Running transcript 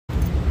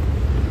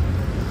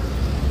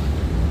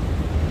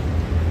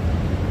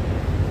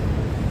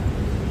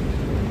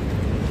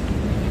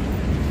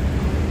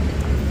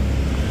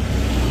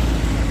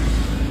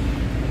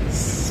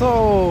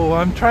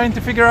I'm trying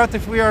to figure out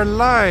if we are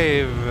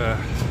live.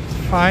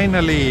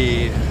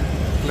 Finally.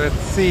 Let's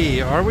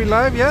see. Are we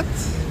live yet?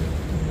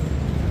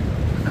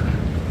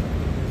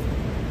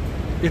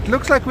 It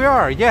looks like we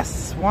are.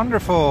 Yes.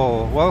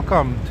 Wonderful.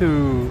 Welcome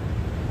to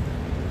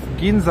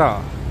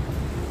Ginza.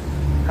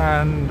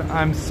 And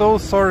I'm so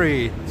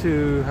sorry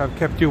to have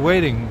kept you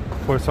waiting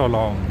for so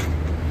long.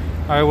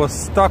 I was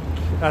stuck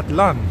at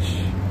lunch.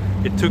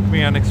 It took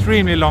me an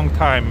extremely long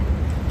time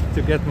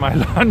to get my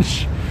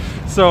lunch.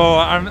 So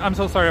I'm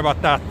so sorry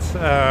about that.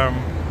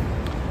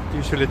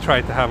 Usually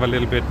try to have a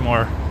little bit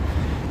more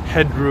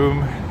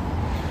headroom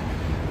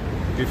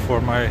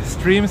before my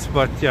streams,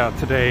 but yeah,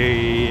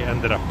 today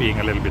ended up being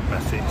a little bit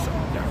messy. So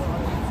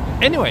yeah.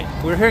 Anyway,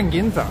 we're here in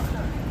Ginza,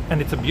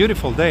 and it's a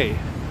beautiful day,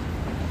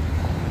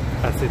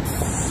 as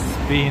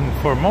it's been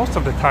for most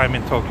of the time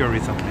in Tokyo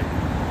recently.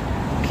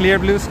 Clear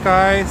blue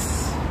skies.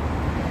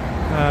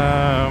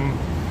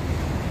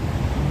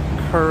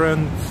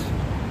 Current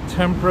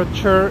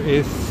temperature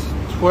is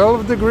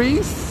 12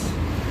 degrees,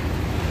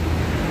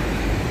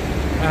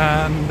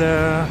 and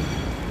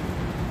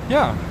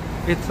yeah,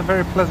 it's a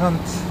very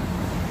pleasant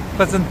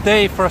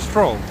day for a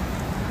stroll.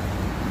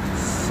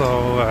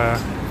 So I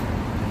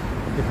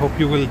hope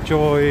you will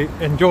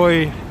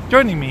enjoy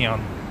joining me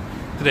on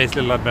today's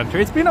little adventure.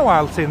 It's been a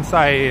while since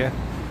I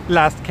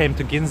last came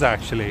to Ginza,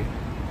 actually,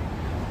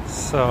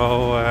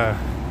 so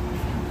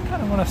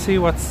kind of want to see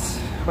what's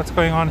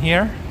going on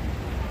here.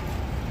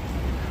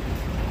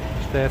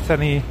 If there's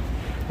any,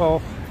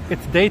 well,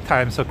 it's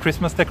daytime, so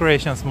Christmas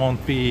decorations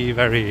won't be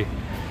very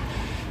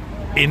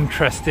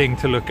interesting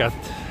to look at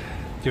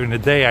during the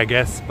day, I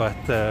guess, but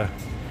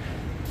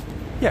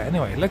yeah,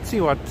 anyway, let's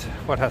see what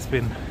has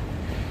been,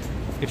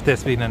 if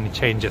there's been any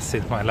changes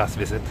since my last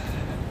visit.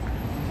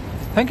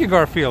 Thank you,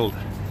 Garfield,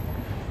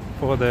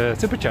 for the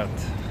super chat.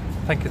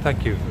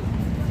 Thank you.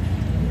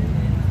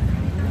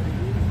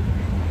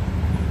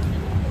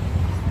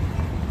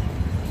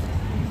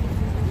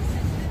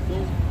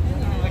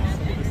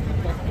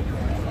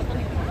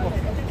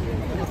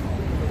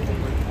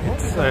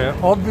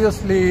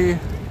 Obviously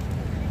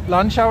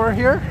lunch hour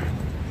here,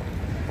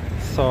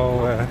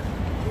 so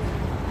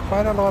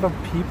quite a lot of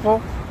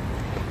people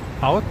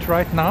out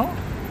right now.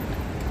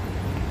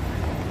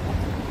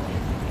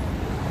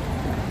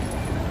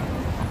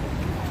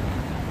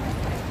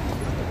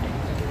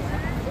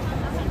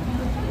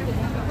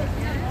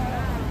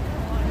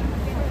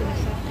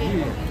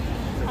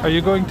 Are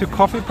you going to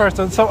Coffee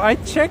Person? So I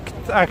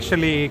checked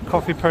actually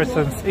Coffee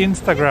Person's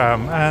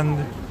Instagram,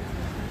 and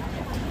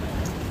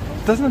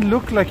doesn't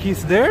look like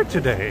he's there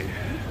today,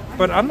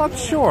 but I'm not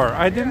sure.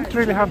 I didn't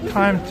really have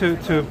time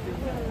to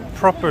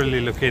properly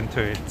look into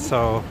it,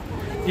 so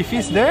if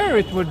he's there,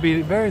 it would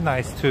be very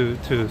nice to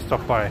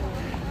stop by,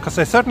 because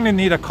I certainly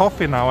need a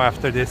coffee now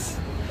after this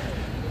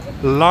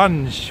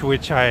lunch,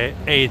 which I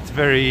ate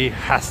very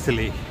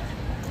hastily.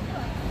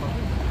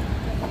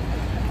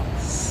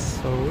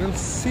 So we'll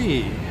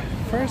see.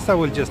 First I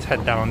will just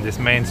head down this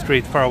main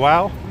street for a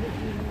while,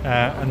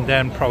 and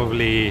then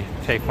probably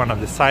take one of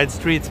the side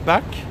streets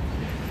back.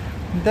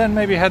 Then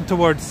maybe head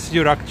towards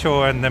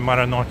Yurakucho and the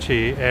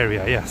Marunouchi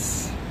area,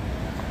 yes.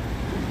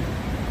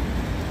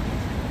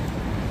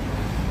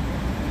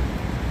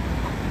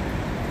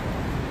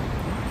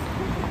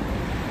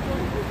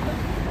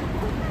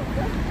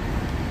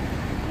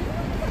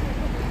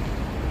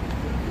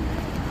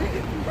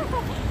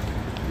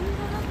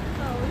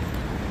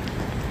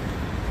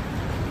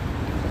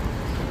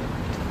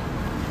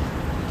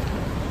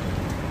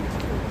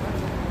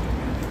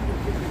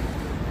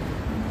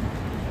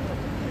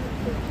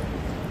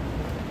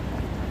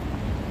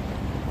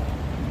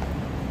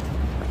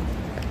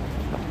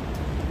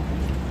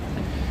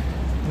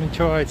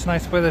 It's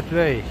nice weather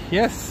today.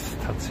 Yes,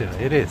 Tatsuya,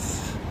 it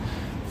is.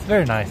 It's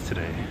very nice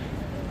today.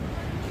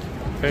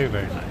 Very,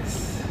 very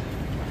nice.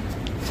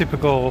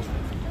 Typical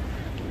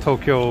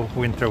Tokyo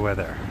winter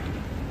weather.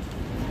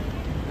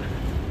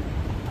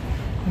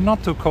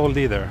 Not too cold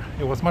either.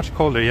 It was much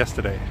colder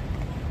yesterday.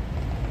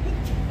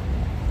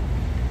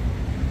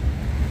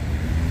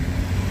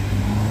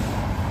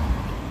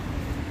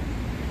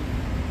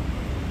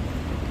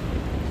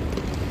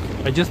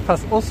 I just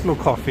passed Oslo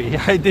Coffee.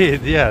 I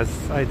did,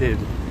 yes, I did.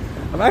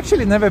 I've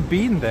actually never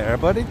been there,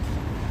 but it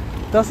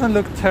doesn't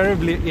look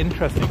terribly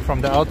interesting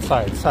from the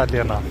outside, sadly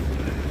enough.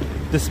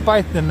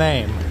 Despite the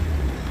name.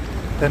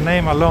 The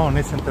name alone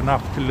isn't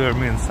enough to lure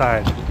me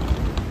inside.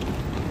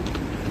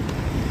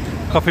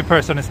 Coffee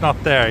Person is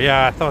not there.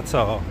 Yeah, I thought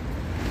so.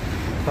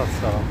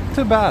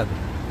 Too bad.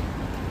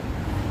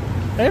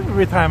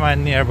 Every time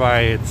I'm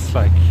nearby, it's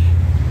like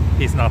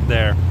he's not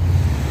there.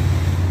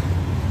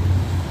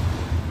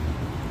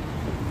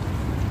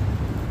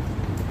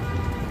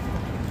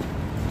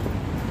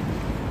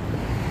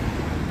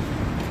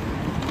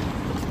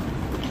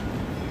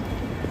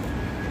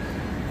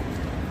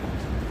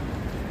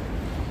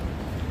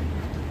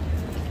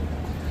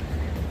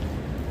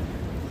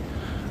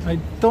 I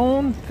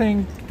don't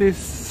think this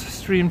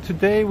stream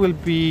today will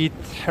be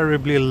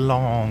terribly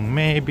long,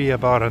 maybe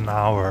about an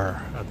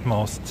hour at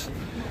most,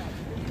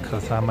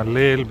 because I'm a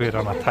little bit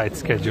on a tight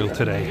schedule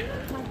today.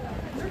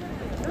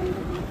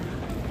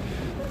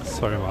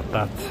 Sorry about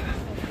that.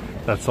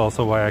 That's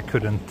also why I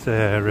couldn't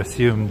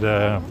resume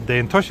the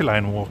Toshiline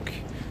line walk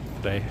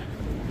today.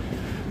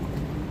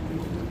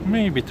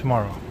 Maybe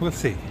tomorrow, we'll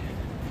see.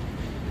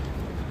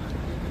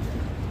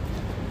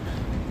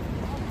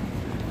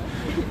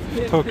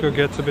 Tokyo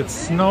gets a bit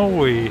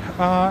snowy.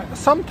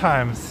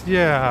 Sometimes,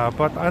 yeah,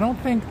 but I don't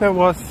think there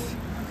was...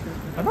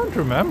 I don't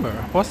remember.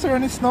 Was there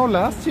any snow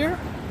last year?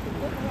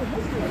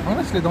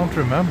 Honestly, don't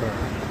remember.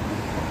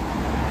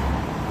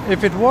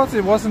 If it was,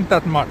 it wasn't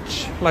that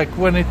much. Like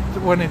when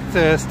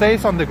it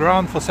stays on the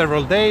ground for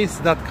several days,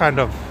 that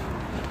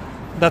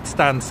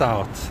stands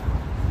out.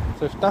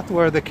 So if that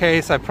were the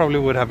case, I probably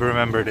would have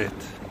remembered it.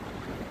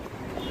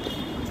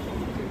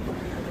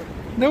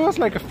 There was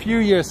like a few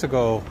years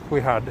ago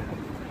we had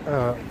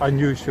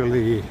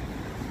unusually,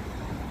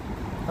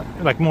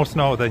 like more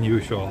snow than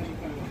usual.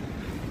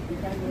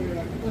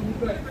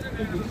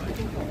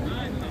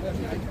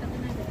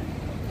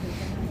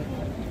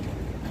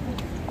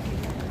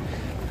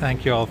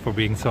 Thank you all for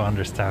being so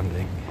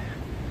understanding.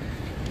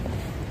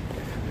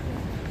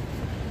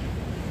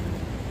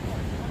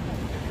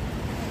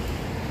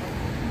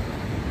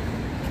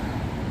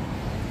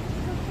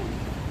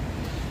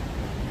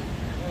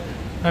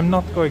 I'm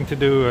not going to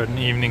do an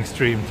evening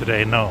stream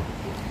today, no.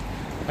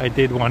 I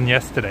did one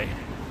yesterday.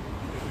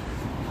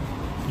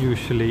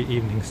 Usually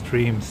evening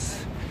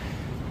streams,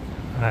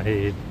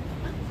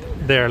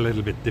 they're a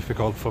little bit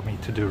difficult for me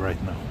to do right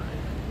now.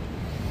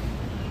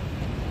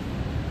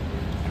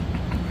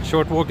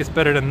 Short walk is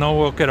better than no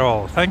walk at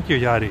all. Thank you,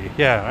 Yari.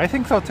 Yeah, I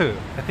think so too.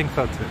 I think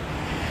so too.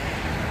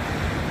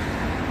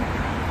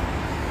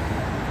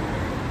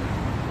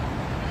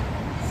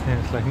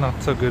 Seems like not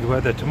so good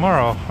weather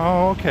tomorrow.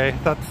 Oh, okay,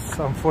 that's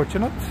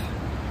unfortunate.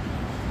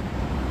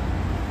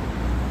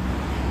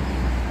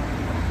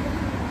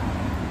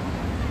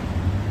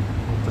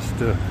 What does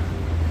the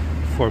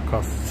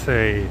forecast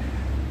say?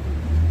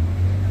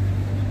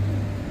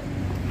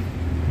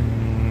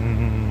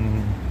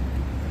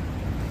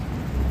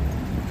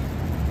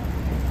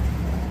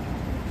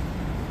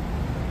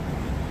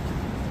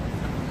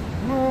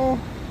 Well,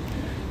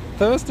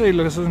 Thursday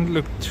doesn't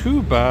look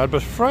too bad,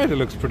 but Friday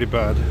looks pretty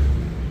bad.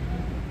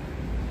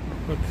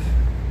 But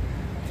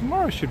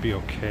tomorrow should be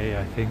okay,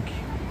 I think.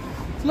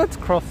 So let's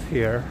cross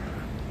here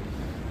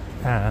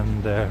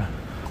and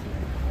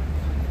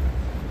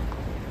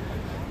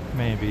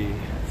maybe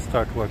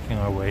start working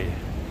our way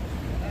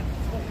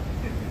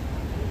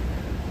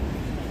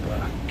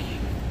back.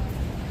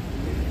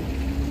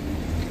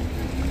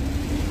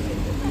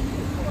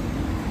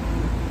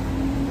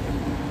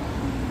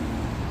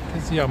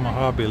 This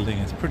Yamaha building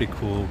is pretty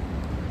cool.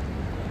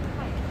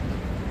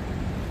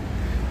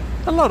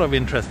 A lot of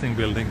interesting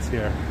buildings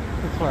here.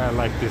 That's why I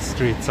like this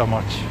street so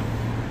much.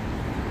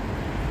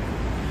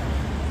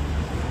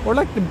 Or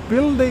like the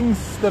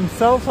buildings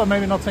themselves are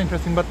maybe not so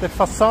interesting, but the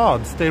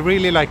facades, they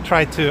really like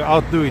try to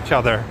outdo each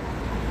other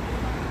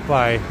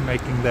by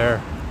making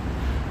their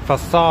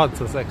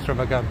facades as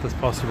extravagant as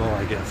possible,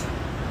 I guess.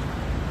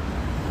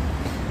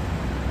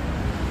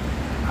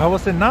 How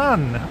was the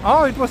naan?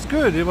 Oh, it was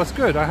good, it was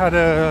good. I had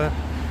a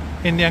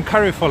Indian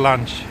curry for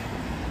lunch.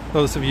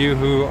 Those of you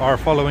who are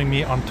following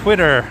me on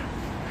Twitter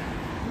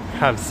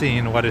have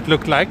seen what it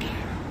looked like.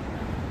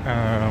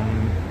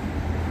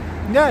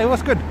 Yeah, it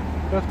was good.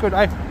 It was good.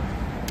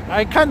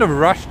 I kind of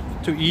rushed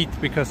to eat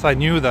because I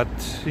knew that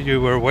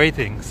you were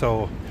waiting,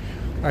 so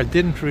I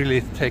didn't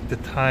really take the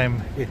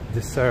time it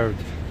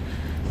deserved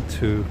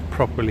to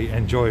properly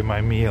enjoy my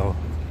meal.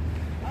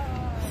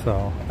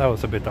 So that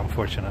was a bit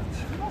unfortunate.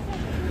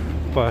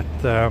 But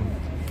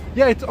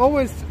yeah, it's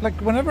always like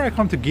whenever I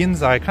come to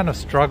Ginza, I kind of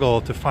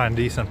struggle to find a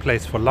decent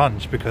place for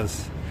lunch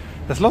because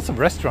there's lots of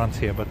restaurants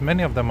here, but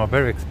many of them are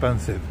very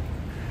expensive.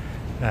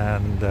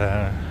 And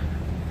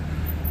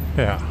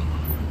yeah,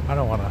 I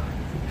don't want to.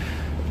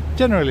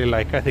 Generally,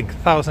 like I think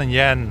 1,000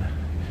 yen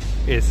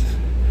is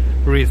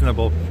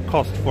reasonable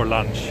cost for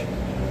lunch.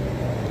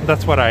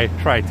 That's what I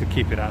try to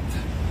keep it at.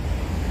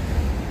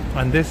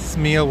 And this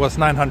meal was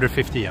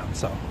 950 yen,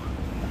 so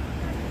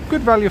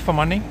good value for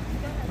money,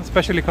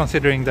 especially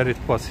considering that it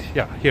was,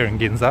 yeah, here in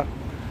Ginza.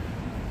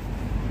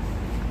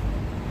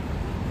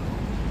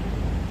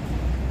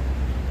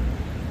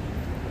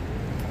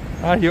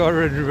 Ah, you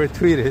already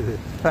retweeted it.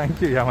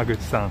 Thank you,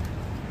 Yamaguchi-san.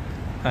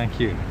 Thank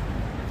you.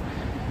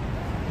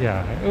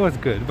 Yeah, it was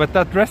good. But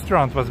that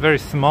restaurant was very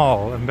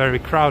small and very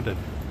crowded.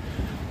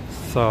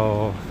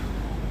 So,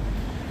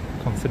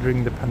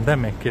 considering the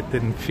pandemic, it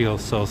didn't feel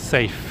so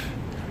safe.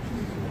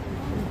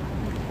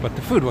 But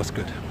the food was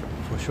good,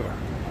 for sure.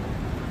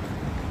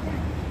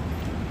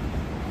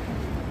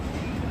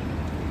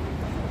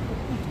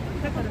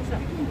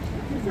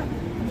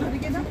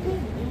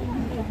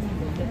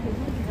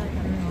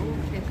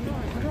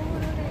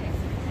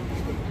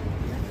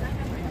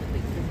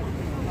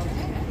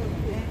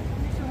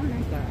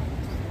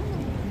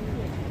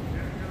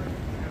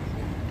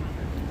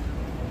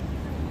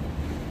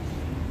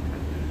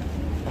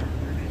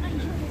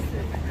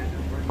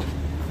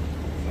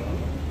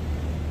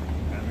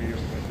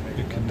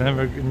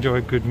 never enjoy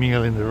a good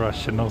meal in the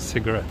rush and no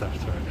cigarette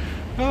after.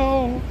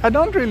 Oh, I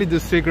don't really do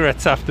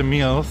cigarettes after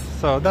meals,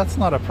 so that's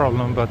not a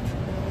problem, but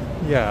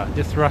yeah,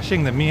 just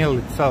rushing the meal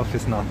itself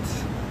is not,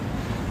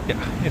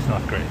 yeah, it's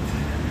not great.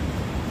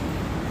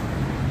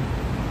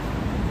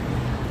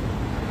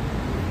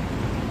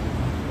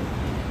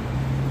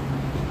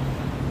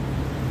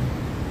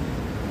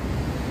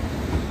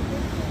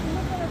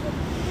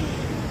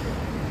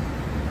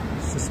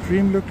 Is the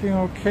stream looking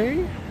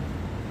okay,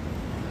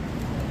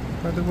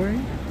 by the way?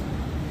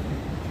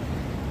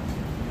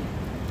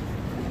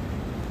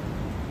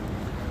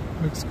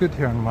 Looks good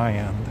here on my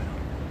end.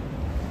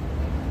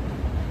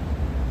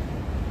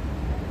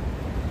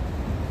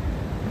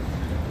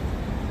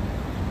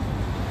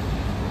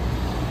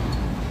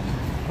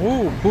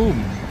 Oh,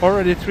 boom!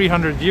 Already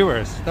 300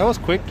 viewers. That was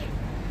quick.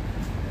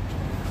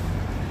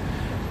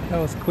 That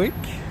was quick.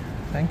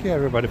 Thank you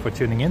everybody for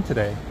tuning in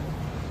today.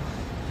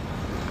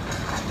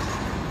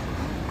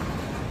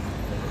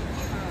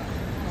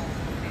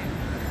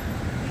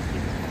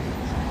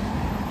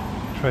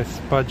 Try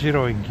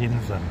Spagiro in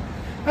Ginza.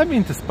 I've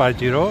been to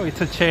Spagiro, it's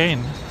a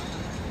chain.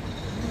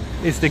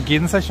 Is the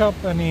Ginza shop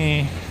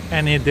any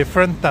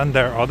different than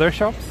their other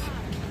shops?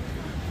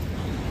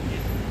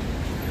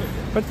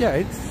 But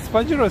yeah,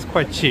 Spagiro is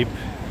quite cheap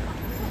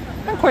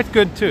and quite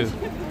good too.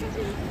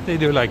 They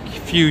do like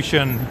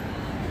fusion,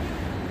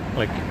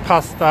 like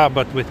pasta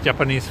but with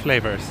Japanese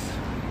flavors.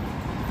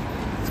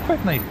 It's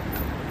quite nice.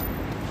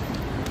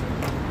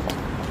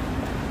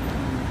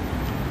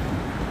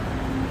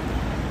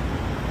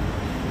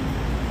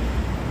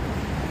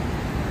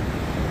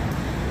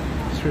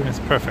 Stream is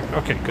perfect.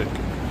 Okay, good.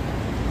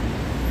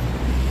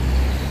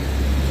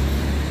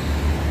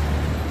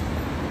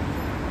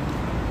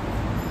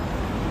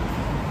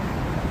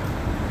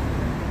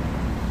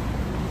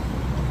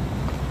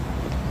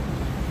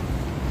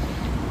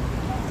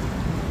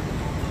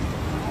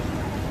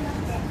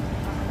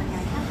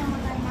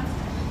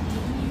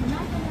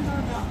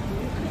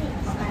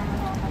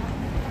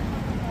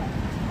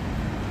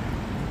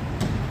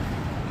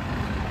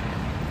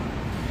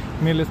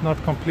 Meal is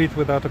not complete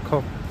without a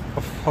cup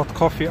of hot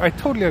coffee. I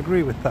totally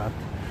agree with that.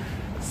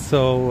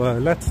 So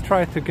let's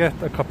try to get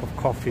a cup of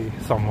coffee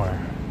somewhere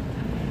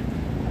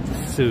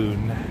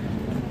soon.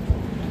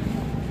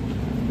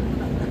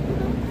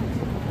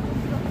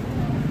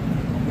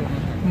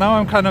 Now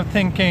I'm kind of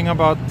thinking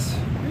about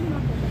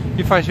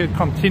if I should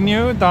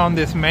continue down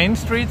this main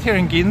street here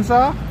in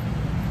Ginza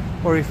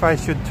or if I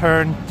should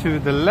turn to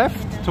the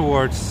left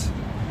towards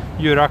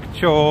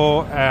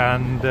Yurakcho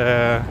and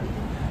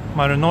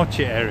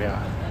Marunouchi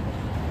area.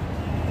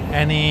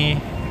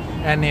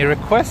 Any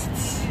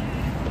requests?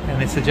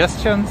 Any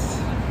suggestions?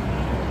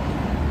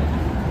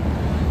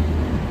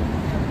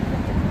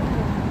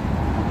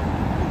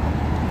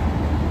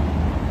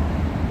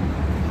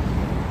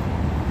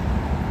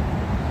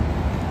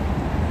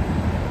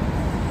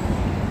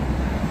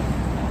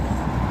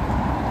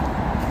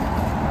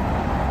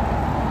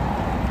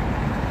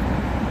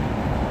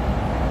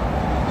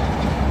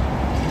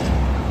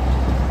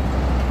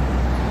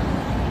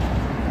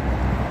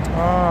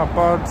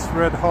 Buds,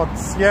 red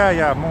hots,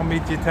 yeah,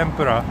 momiji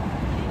tempura.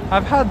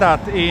 I've had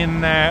that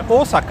in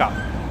Osaka,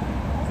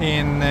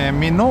 in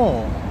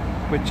Mino,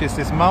 which is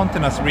this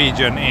mountainous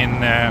region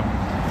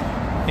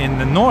in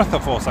the north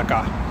of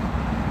Osaka.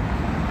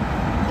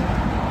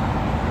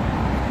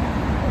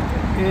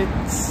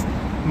 It's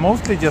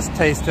mostly just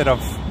tasted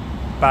of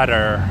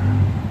batter.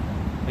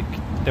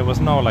 Like there was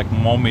no like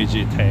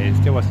momiji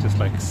taste. It was just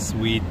like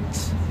sweet,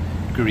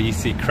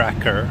 greasy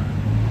cracker.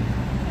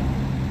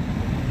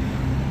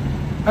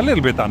 A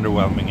little bit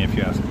underwhelming if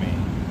you ask me.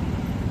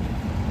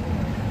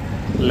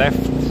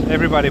 Left,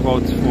 everybody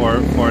votes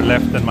for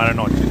left and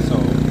Marunouchi, so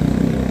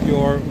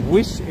your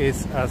wish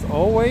is as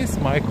always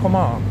my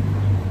command.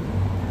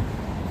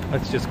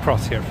 Let's just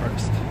cross here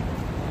first.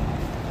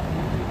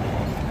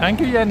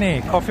 Thank you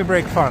Jenny, coffee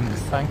break funds,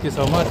 thank you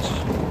so much.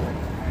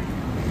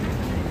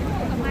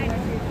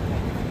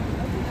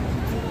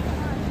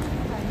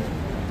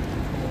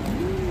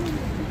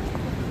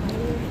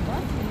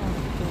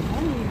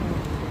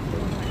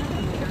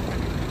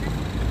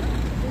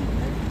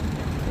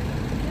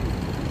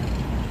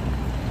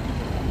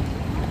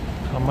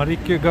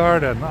 Marikyu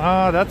Garden.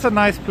 Ah, that's a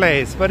nice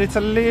place, but it's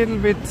a little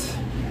bit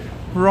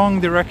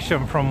wrong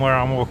direction from where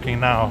I'm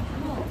walking now.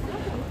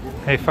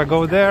 If I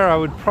go there, I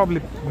would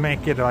probably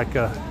make it like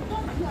a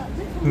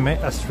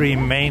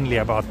stream mainly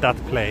about that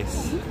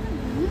place.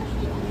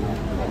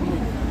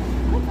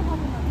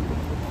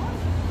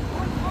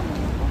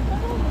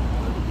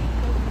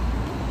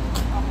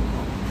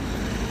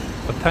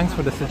 But thanks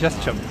for the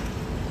suggestion.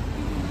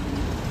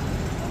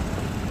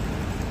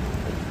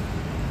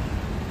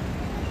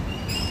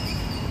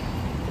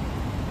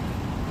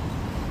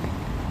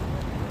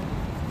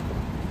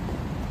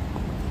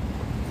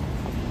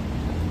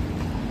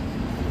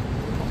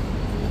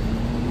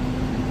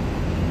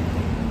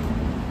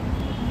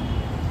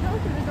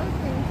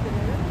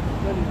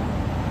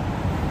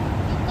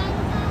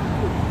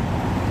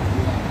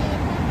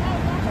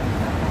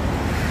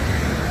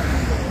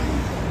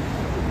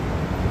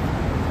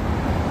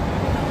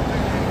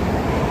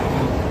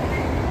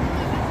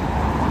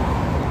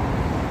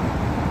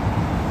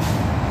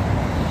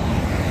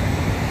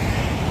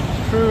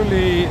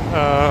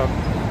 a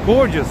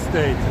gorgeous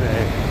day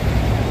today.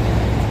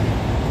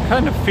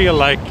 Kind of feel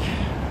like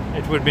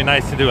it would be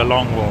nice to do a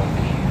long walk.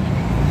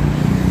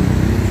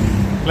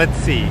 Let's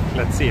see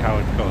how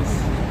it goes.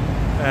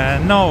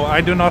 No,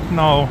 I do not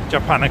know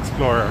Japan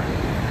Explorer,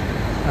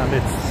 and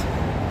it's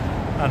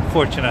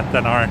unfortunate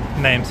that our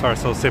names are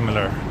so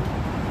similar.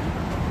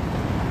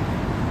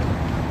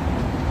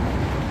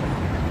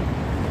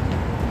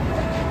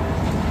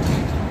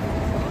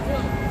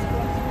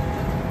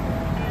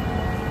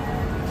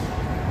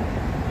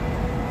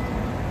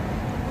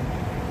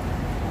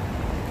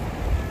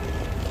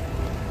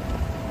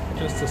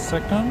 Just a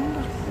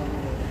second.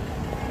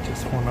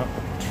 Just wanna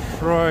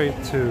try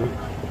to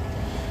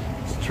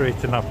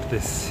straighten up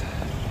this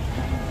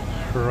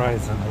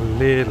horizon a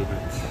little bit.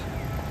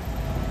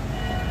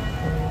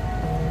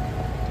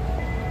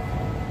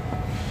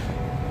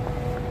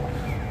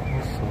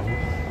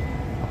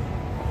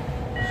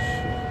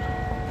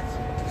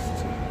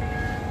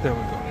 There we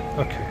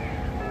go. Okay.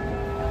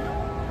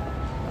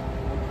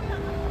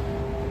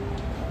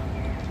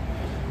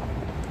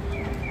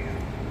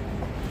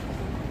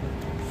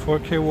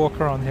 "4K walk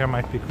around here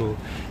might be cool."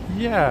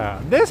 Yeah,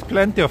 there's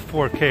plenty of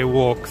 4K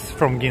walks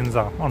from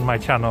Ginza on my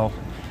channel,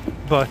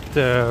 but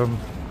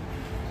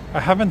I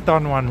haven't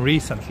done one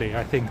recently.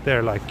 I think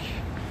they're like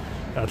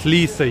at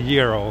least a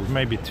year old,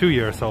 maybe 2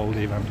 years old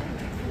even.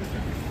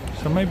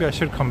 So maybe I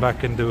should come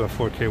back and do a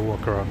 4K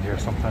walk around here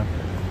sometime.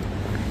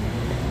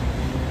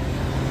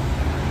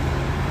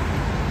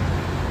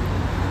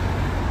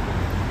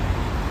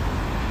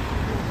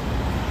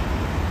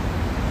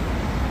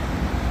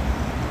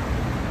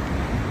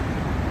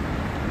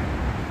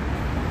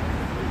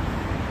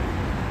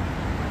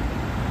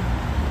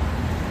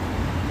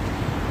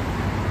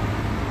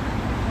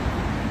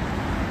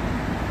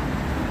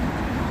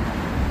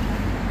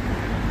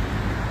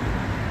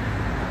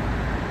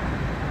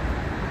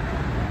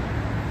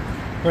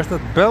 Where's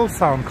that bell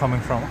sound coming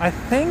from? I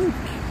think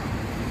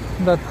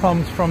that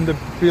comes from the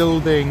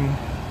building,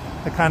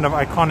 the kind of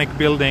iconic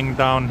building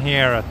down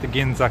here at the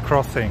Ginza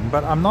crossing,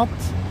 but I'm not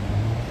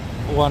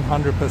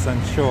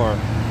 100% sure.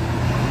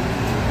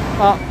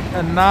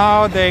 And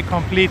now they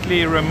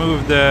completely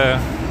removed the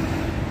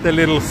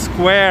little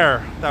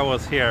square that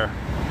was here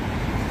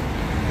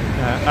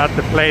at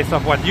the place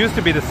of what used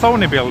to be the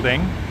Sony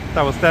building,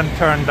 that was then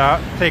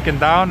taken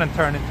down and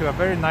turned into a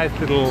very nice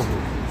little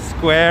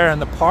square in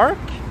the park.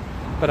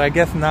 But I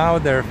guess now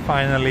they're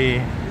finally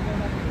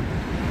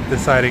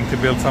deciding to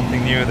build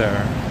something new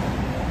there.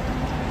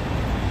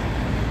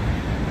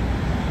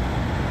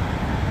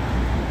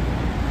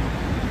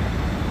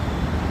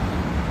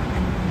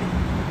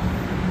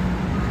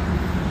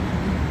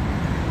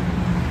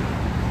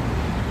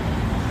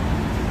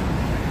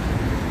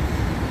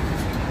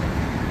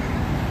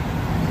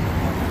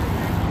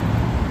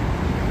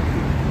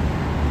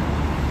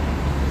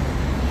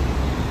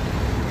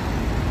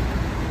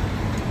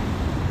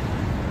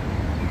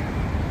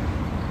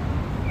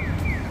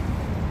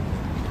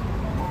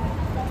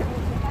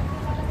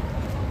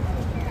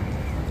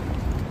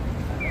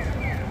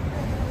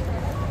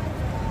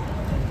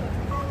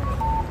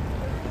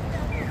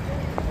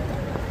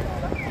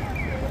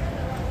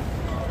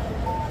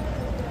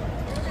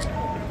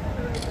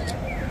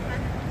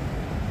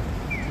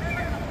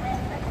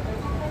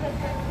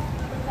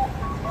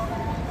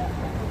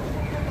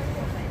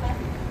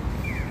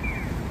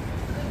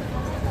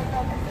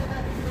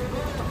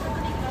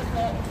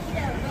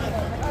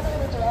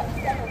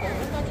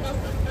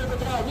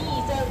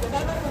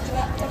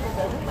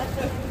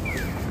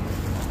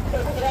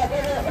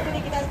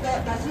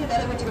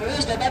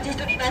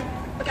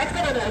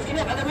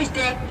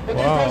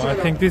 Wow, I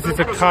think this is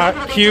a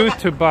queue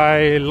to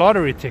buy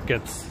lottery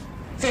tickets.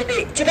 I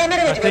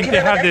think they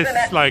have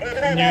this like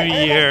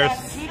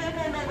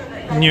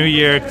New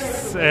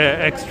Year's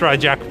extra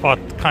jackpot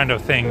kind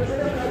of thing.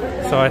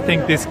 So I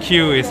think this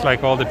queue is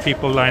like all the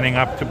people lining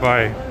up to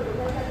buy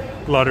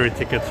lottery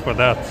tickets for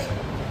that.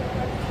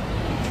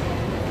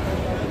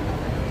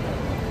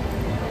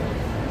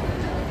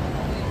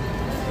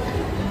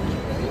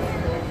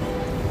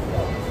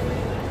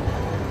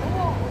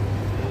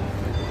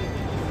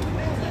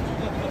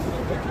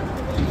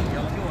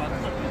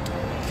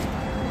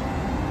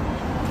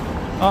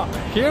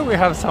 Here we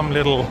have some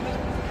little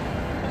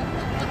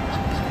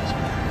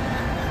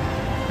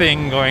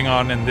thing going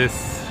on in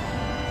this.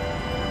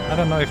 I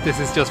don't know if this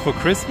is just for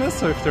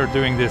Christmas or if they're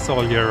doing this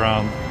all year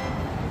round.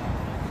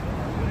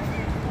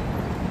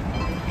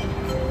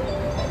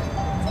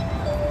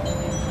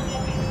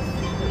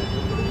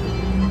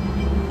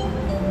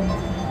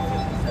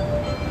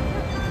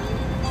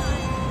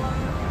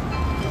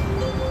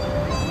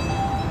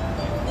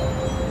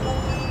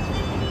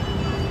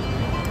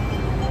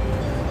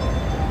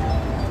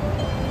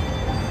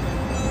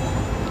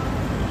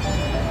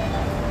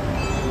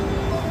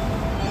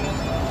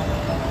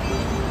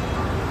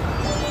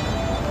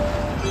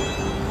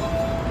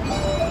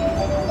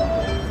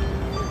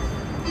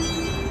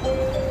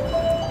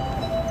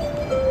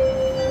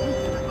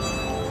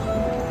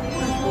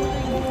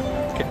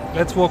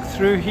 let's walk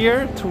through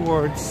here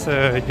towards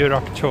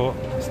Yurakcho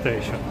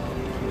station.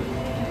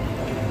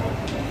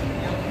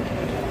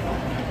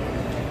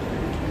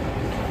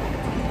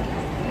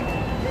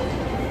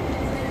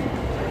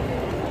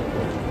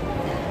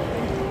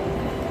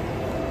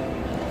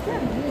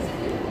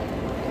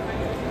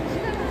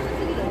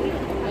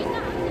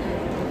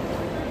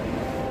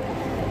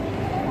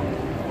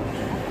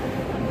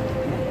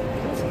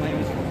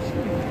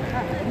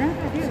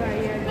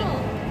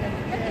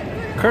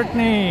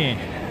 Courtney!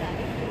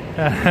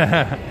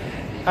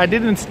 I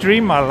didn't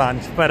stream my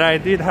lunch, but I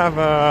did have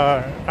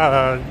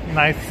a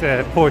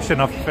nice portion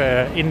of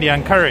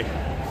Indian curry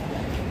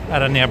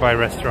at a nearby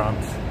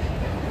restaurant,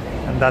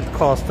 and that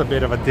caused a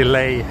bit of a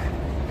delay.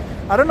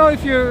 I don't know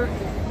if you,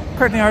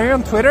 Courtney, are you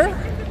on Twitter?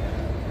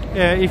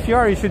 If you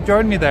are, you should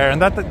join me there,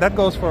 and that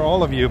goes for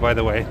all of you, by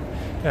the way,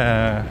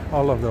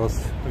 all of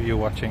those of you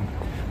watching.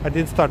 I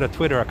did start a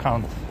Twitter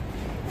account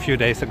a few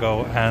days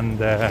ago,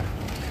 and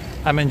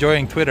I'm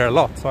enjoying Twitter a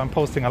lot, so I'm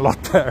posting a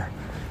lot there.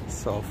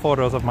 So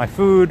photos of my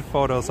food,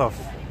 photos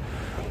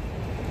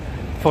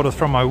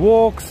from my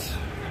walks,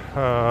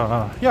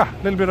 yeah,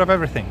 a little bit of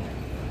everything.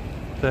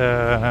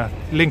 The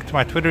link to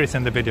my Twitter is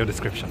in the video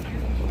description.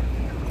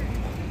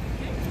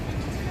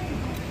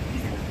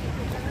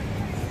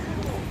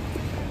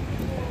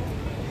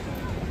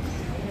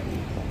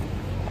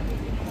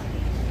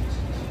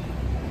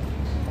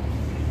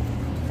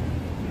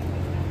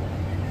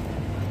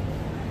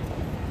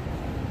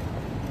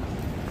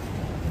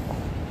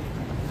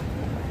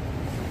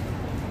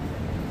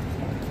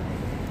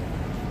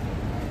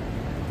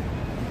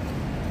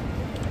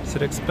 Is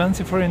it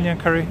expensive for Indian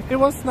curry? It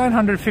was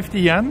 950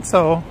 yen,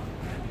 so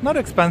not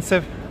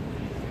expensive.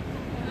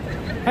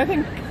 I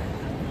think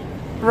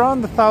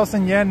around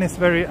 1,000 yen is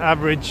very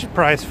average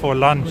price for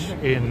lunch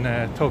in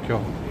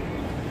Tokyo.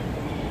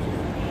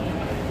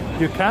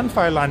 You can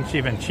find lunch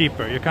even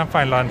cheaper. You can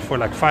find lunch for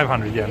like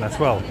 500 yen as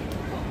well.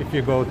 If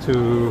you go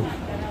to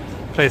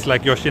a place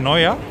like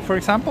Yoshinoya, for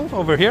example,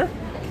 over here.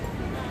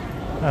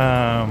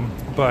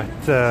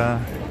 But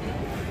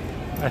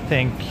I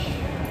think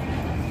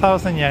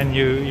 1,000 yen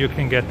you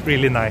can get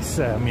really nice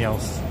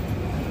meals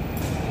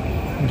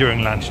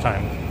during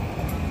lunchtime.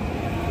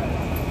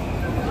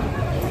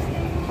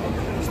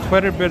 Is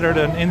Twitter better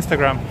than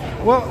Instagram?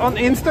 Well, on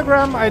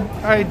Instagram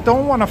I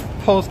don't want to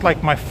post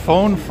like my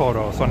phone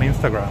photos on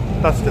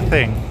Instagram. That's the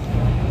thing.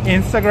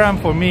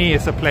 Instagram for me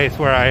is a place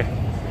where I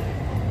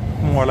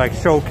more like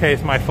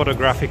showcase my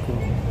photographic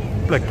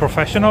like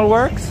professional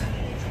works,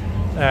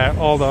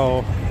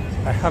 although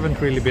I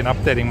haven't really been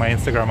updating my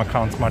Instagram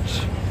accounts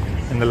much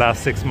in the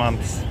last 6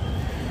 months.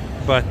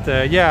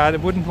 But yeah, I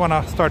wouldn't want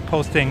to start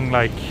posting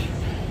like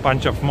a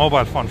bunch of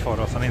mobile phone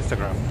photos on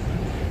Instagram.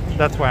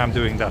 That's why I'm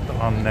doing that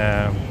on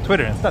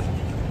Twitter instead.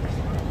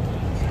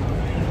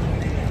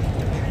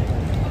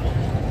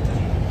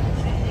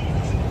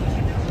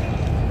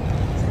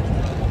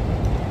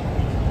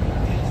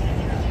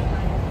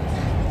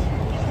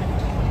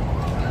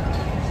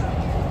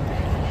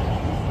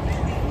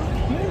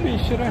 Maybe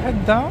should I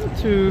head down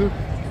to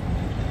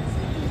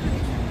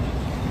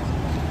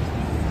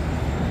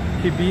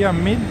Hibiya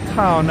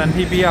Midtown and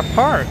Hibiya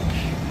Park?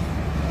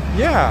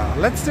 Yeah,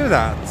 let's do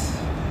that.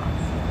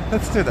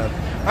 Let's do that.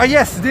 Ah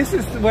yes, this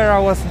is where I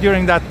was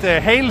during that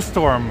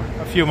hailstorm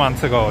a few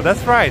months ago.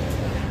 That's right.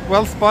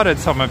 Well spotted,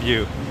 some of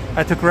you.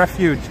 I took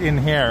refuge in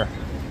here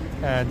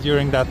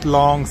during that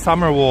long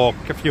summer walk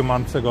a few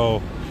months ago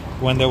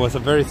when there was a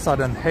very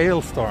sudden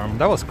hailstorm.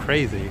 That was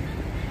crazy.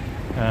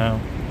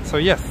 So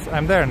yes,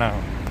 I'm there now.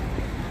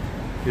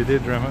 You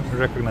did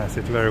recognize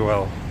it very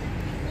well.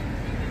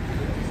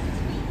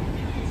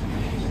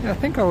 Yeah, I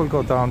think I will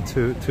go down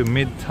to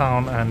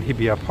Midtown and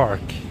Hibiya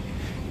Park.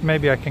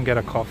 Maybe I can get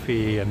a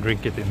coffee and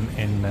drink it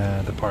in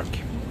the park.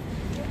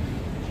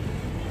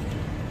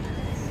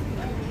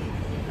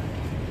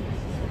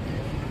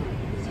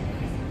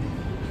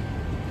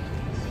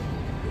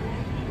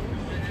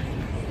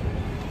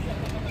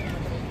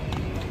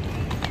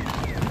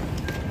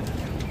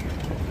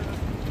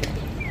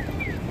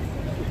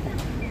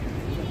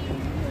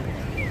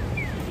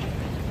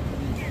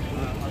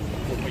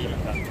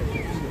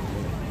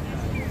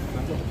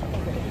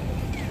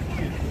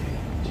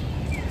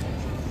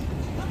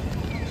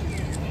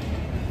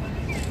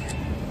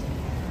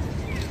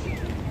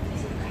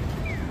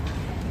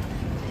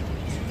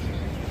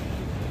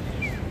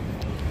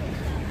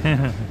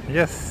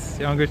 Yes,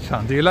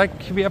 Yonguchi-san, do you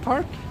like Hibiya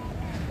Park?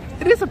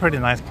 It is a pretty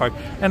nice park,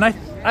 and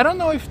I don't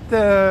know if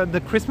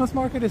the Christmas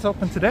market is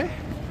open today.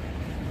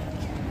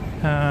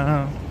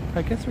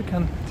 I guess we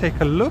can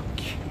take a look.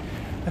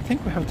 I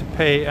think we have to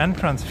pay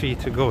entrance fee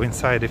to go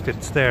inside if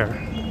it's there.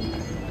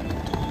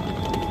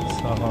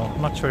 So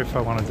I'm not sure if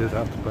I want to do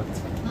that, but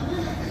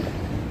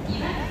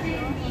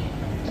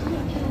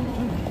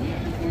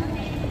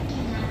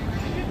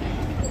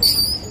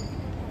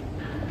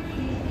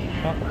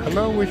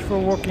hello,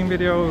 Wishful Walking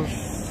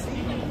Videos.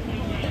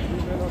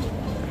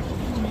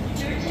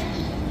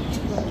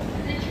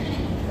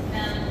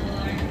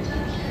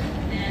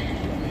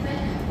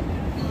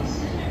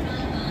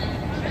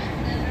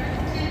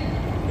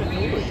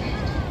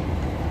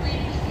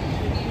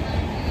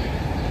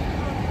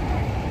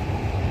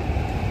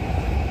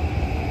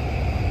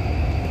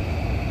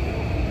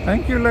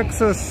 Thank you,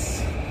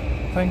 Lexus.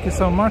 Thank you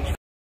so much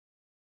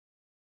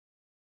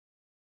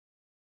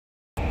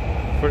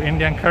for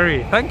Indian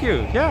curry. Thank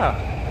you. Yeah,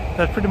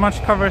 that pretty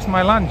much covers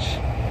my lunch.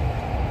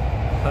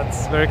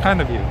 That's very kind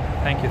of you.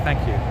 Thank you,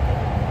 thank you.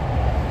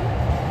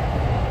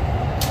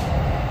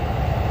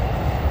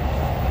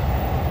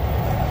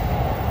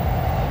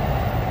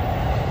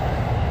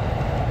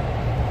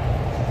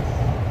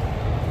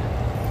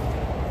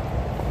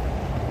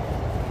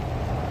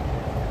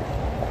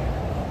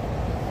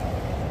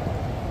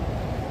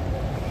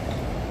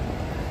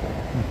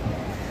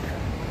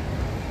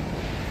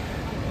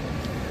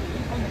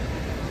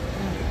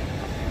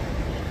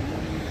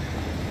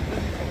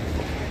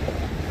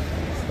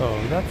 So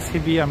that's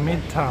Hibiya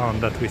Midtown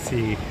that we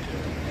see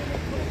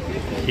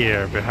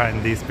here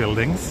behind these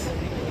buildings. I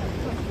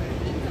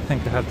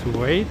think I have to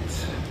wait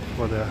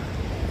for the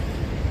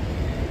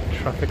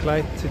traffic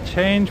light to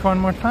change one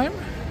more time.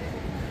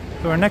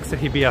 So we're next to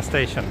Hibiya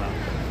station now.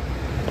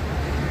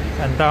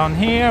 And down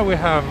here we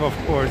have, of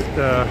course,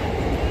 the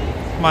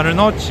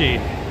Marunouchi,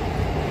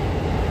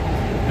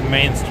 the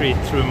main street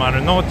through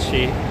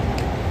Marunouchi,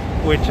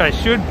 which I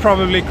should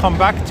probably come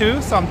back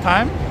to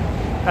sometime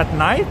at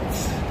night,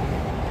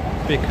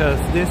 because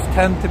this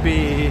tends to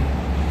be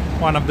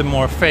one of the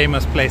more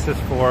famous places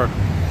for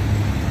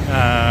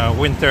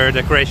winter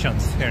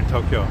decorations here in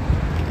Tokyo.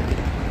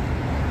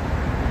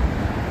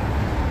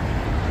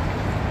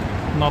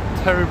 Not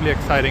terribly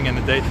exciting in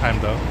the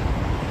daytime though.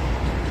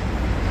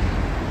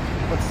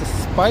 What's the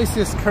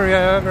spiciest curry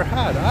I ever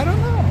had? I don't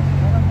know.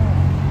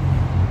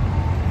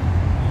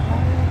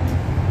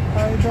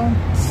 I don't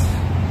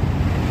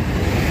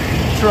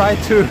try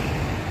to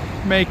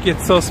make it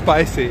so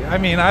spicy. I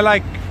mean, I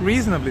like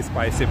reasonably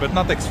spicy, but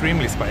not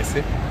extremely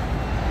spicy.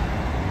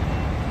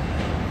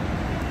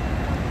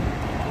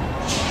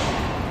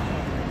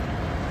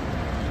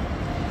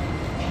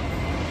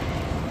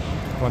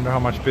 Wonder how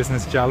much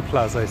business Jal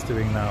Plaza is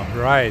doing now.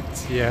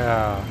 Right,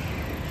 yeah.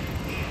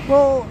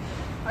 Well,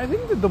 I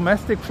think the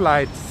domestic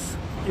flights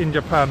in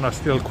Japan are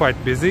still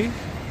quite busy.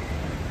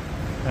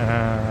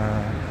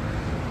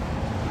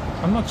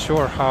 I'm not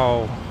sure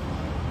how.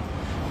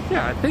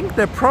 Yeah, I think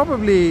they're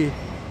probably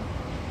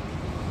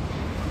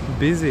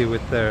busy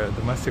with their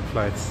domestic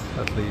flights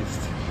at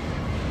least.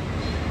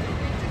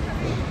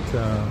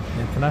 But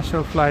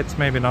international flights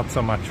maybe not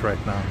so much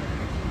right now.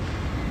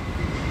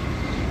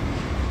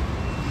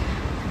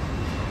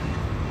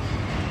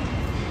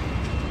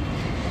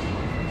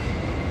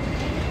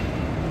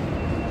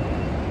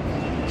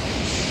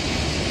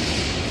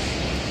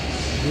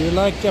 Do you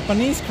like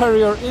Japanese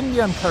curry or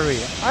Indian curry?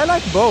 I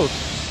like both.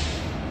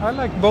 I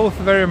like both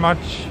very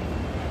much.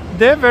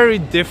 They're very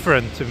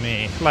different to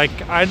me. Like,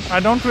 I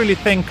don't really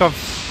think of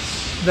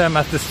them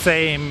as the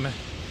same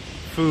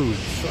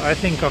foods. I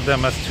think of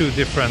them as two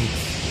different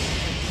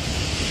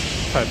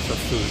types of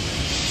food.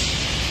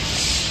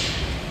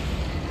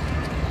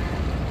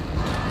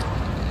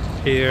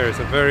 Here is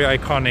a very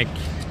iconic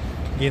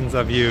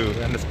Ginza view,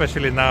 and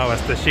especially now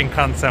as the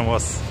Shinkansen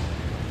was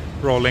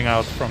rolling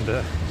out from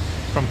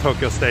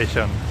Tokyo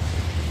Station.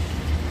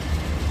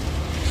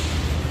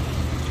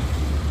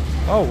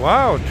 Oh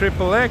wow,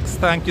 Triple X,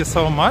 thank you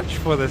so much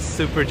for this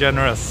super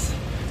generous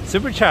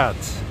super chat.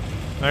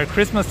 Merry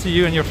Christmas to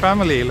you and your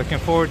family. Looking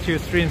forward to your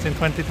streams in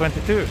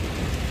 2022.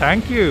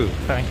 Thank you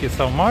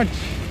so much.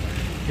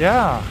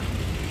 Yeah,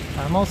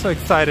 I'm also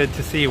excited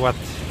to see what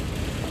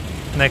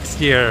next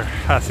year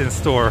has in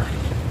store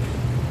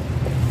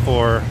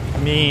for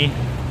me,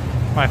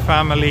 my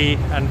family,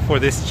 and for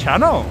this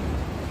channel.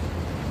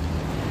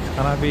 It's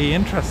gonna be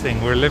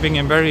interesting. We're living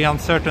in very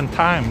uncertain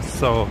times,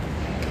 so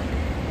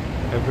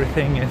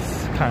everything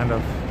is kind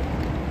of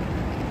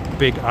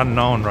big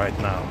unknown right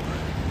now.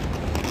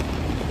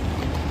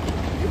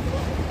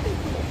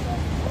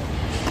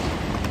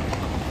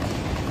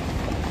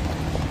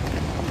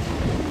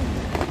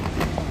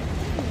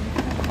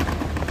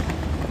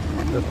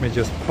 Let me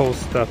just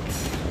post that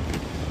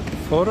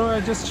photo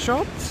I just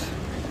shot.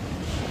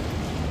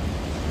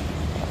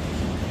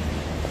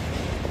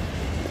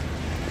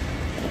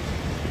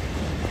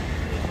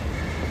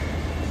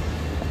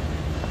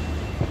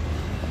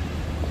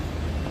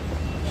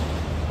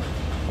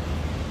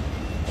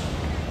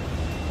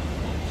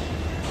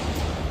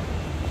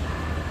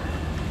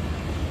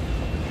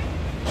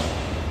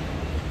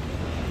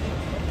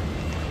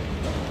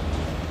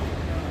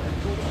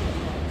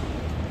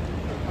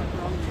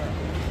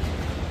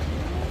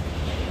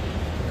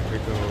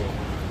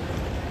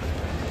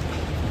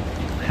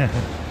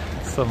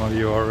 Some of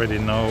you already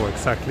know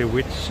exactly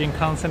which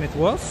Shinkansen it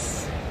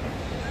was.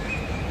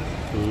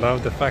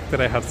 Love the fact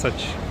that I have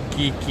such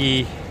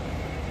geeky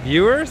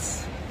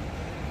viewers.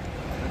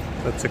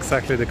 That's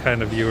exactly the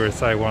kind of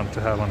viewers I want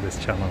to have on this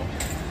channel.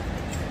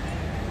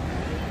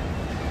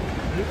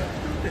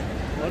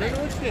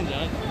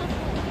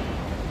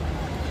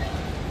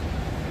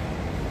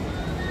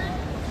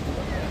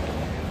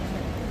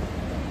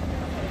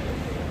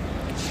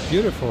 It's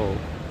beautiful.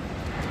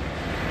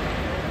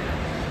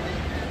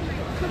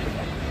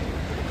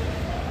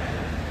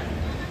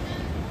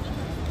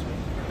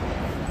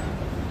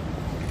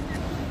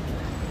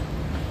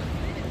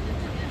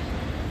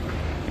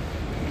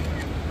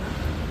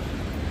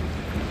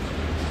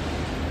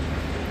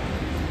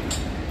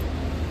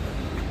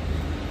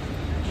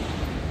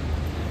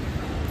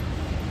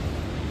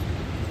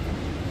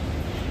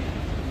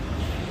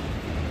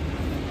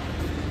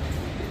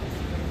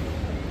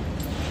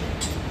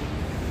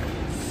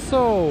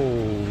 So,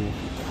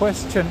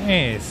 question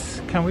is,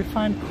 can we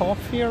find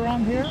coffee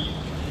around here?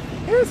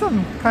 Here's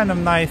some kind of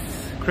nice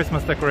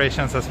Christmas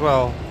decorations as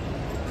well.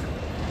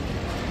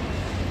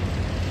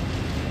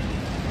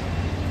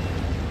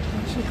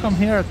 I should come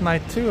here at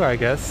night too, I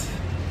guess.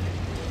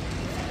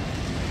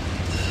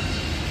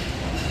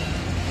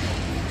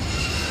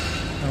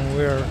 And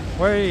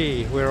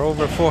we're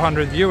over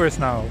 400 viewers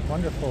now.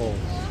 Wonderful.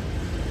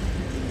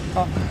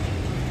 Oh,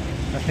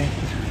 I think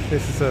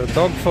this is a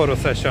dog photo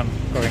session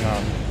going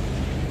on.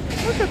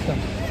 Look at them,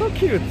 so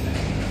cute,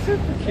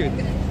 super cute.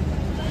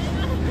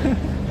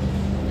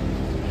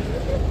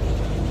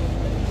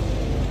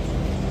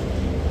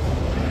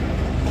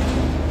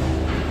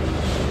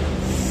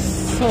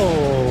 So,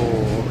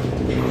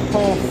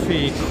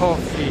 coffee,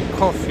 coffee,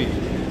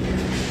 coffee.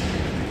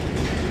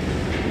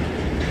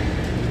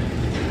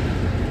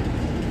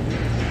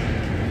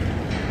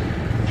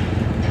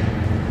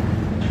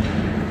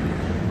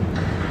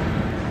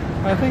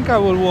 I think I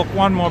will walk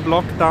one more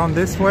block down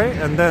this way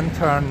and then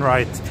turn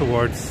right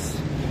towards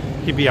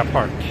Hibiya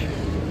Park.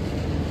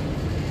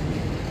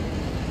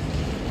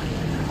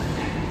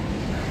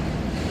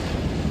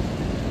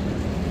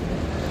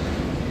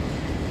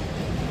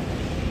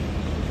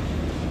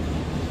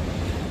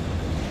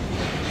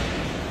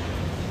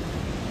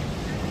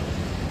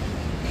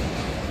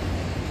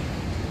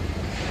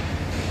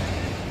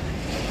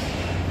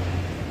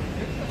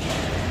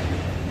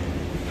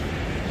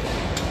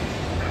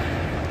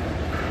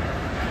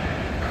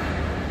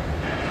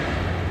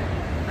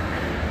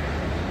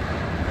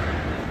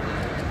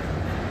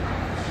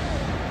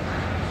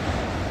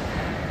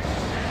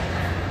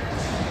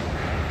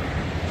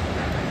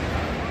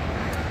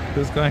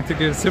 Who's going to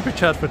give super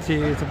chat for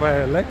tea to buy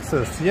a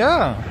Lexus?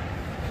 Yeah.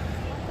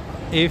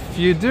 If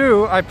you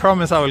do, I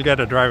promise I will get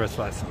a driver's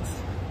license.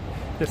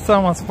 If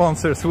someone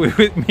sponsors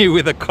with me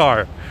with a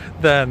car,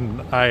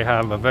 then I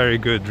have a very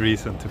good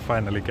reason to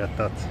finally get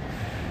that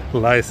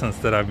license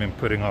that I've been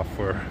putting off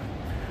for,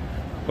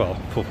 well,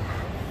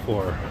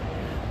 for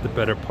the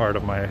better part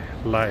of my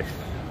life.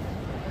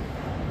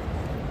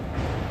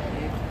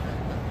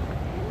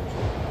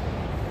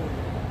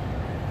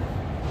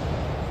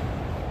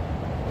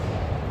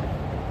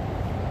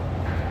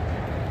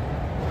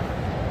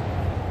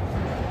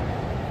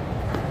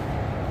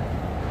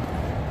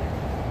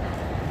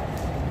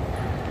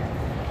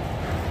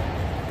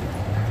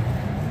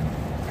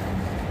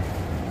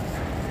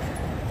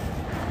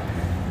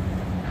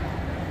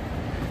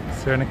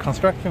 Is there any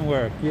construction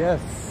work?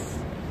 Yes,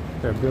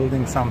 they're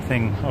building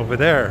something over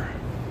there.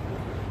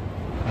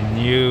 A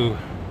new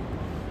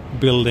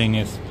building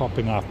is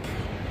popping up.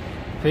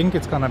 I think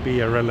it's gonna be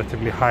a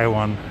relatively high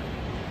one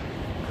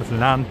because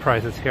land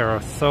prices here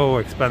are so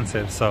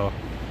expensive, so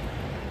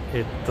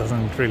it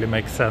doesn't really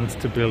make sense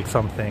to build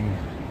something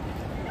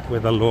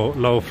with a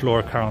low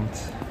floor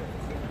count.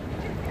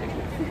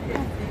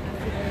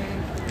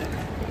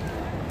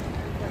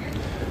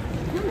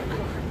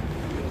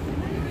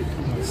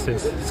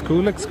 This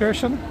school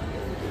excursion.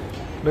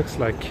 Looks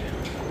like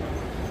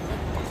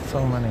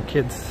so many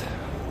kids.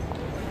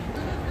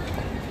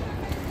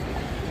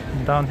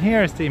 And down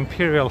here is the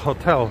Imperial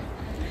Hotel,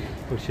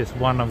 which is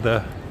one of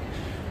the,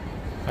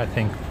 I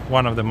think,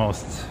 one of the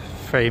most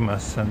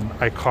famous and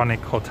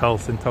iconic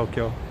hotels in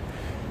Tokyo.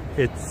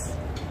 It's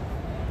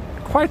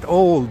quite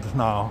old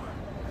now,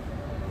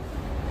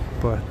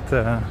 but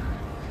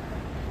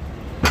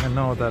I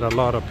know that a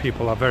lot of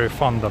people are very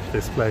fond of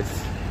this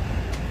place.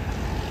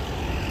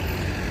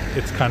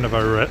 It's kind of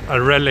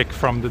a relic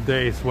from the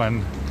days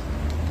when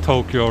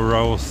Tokyo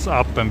rose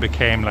up and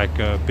became like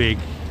a big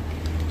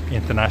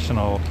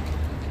international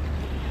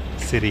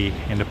city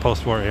in the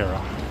post-war era.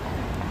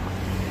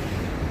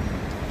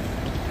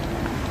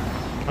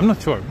 I'm not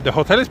sure. The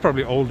hotel is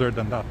probably older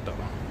than that though.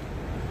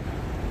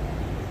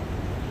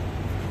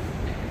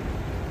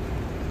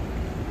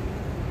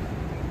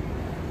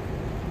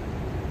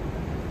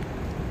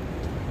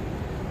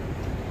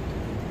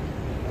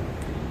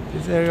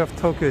 This area of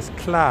Tokyo is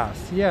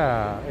class.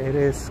 Yeah, it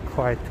is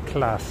quite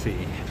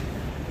classy.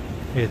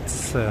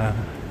 It's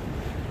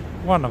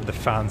one of the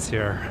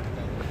fancier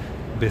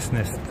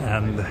business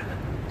and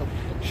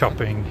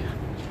shopping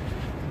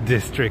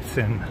districts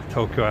in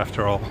Tokyo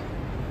after all.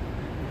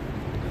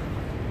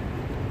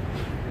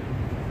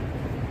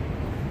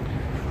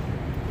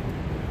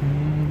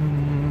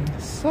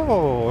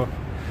 So,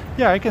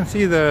 yeah, I can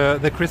see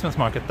the Christmas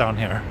market down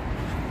here.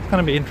 It's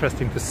gonna be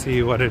interesting to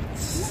see what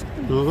it's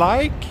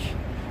like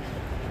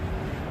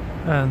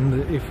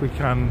and if we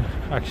can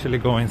actually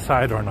go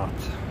inside or not.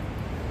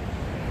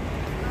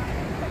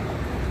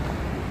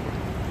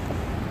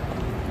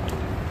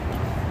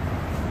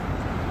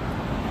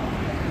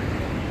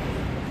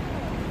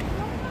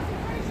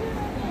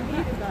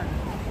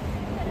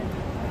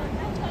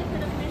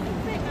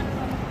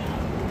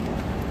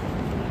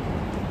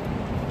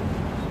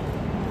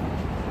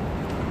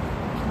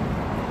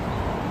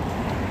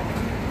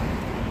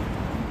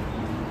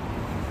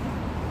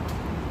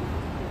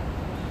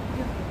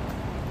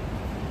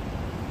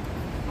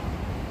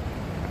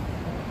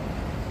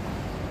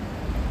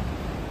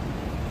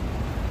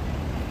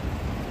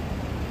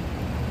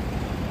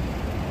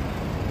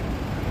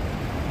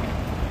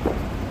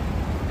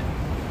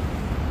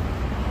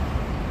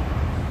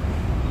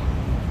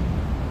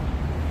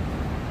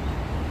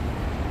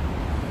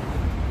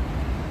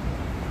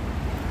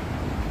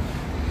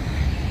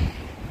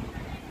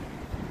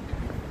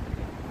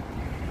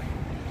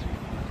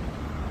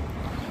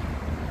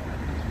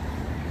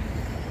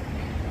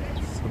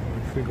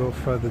 if we go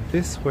further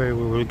this way,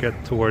 we will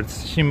get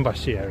towards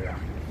Shimbashi area.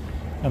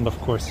 And of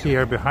course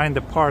here behind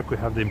the park we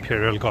have the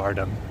Imperial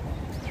Garden.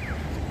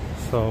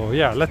 So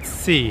yeah, let's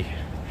see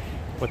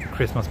what the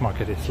Christmas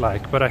market is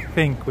like. But I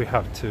think I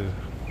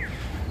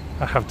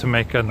have to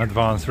make an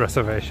advance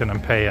reservation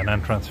and pay an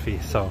entrance fee.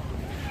 So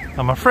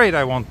I'm afraid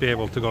I won't be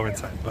able to go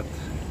inside, but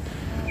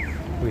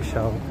we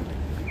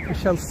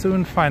shall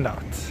soon find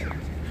out.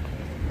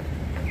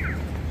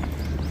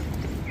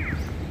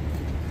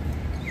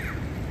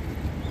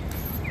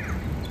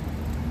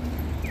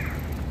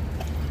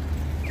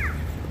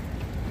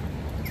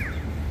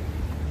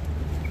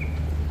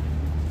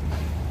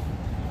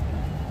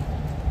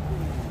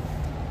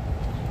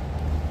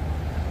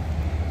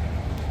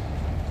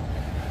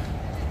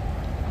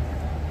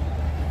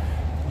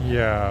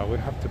 Yeah, we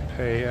have to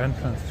pay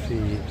entrance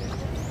fee.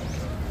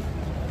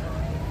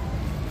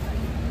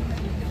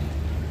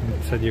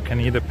 It said you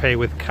can either pay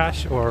with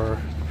cash or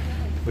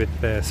with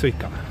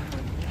Suica.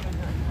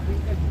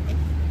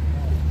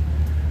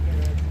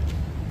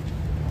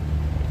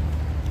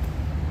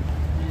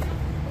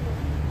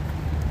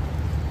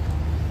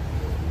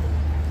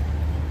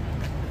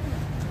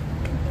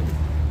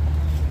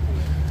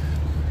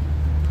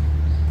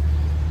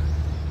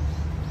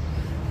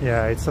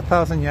 Yeah, it's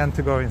 1,000 yen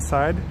to go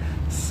inside.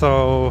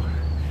 So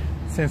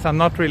since I'm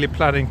not really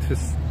planning to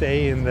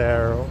stay in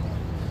there,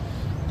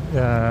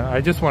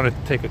 I just wanted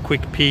to take a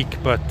quick peek,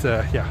 but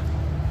yeah,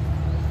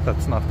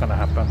 that's not gonna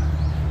happen.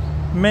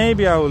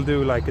 Maybe I will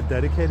do like a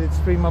dedicated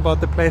stream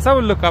about the place. I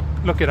will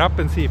look it up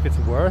and see if it's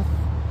worth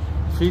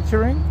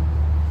featuring.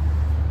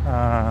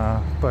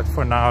 But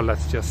for now,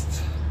 let's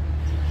just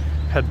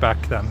head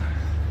back then.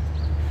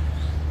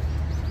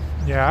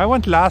 Yeah, I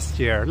went last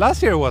year.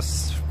 Last year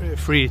was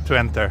free to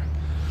enter,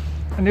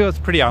 and it was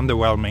pretty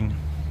underwhelming.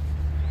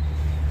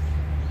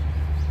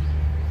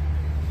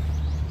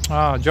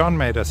 Ah, John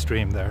made a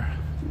stream there.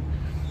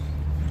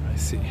 I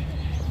see.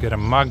 Get a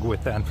mug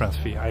with the entrance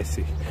fee. I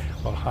see.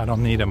 Well, I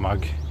don't need a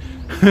mug.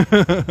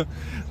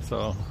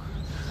 So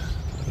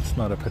it's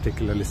not a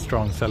particularly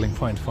strong selling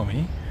point for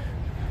me.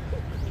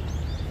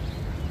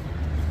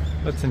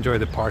 Let's enjoy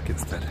the park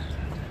instead.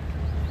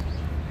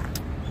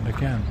 And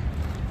again,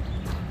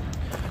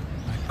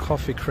 my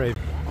coffee crave.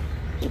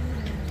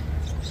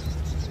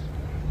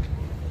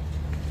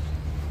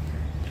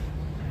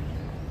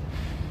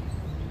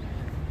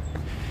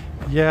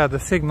 Yeah, the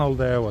signal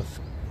there was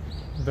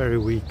very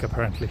weak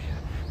apparently.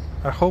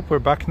 I hope we're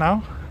back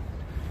now.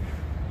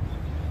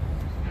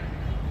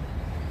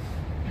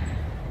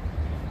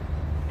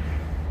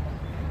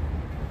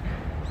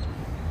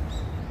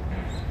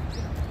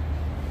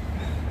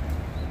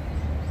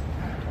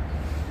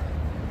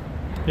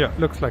 Yeah,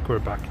 looks like we're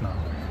back now.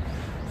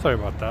 Sorry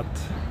about that.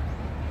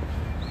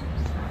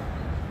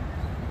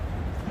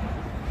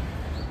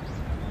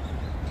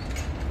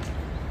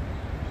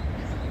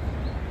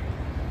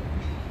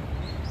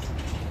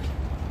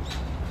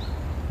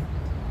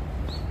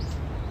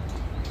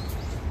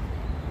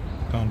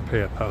 Don't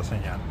pay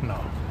 1,000 yen. No.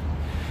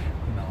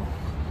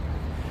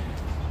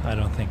 I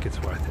don't think it's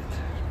worth it.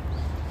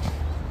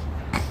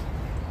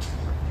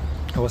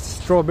 It was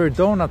Strawberry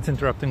Donuts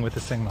interrupting with the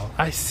signal.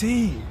 I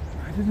see.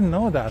 I didn't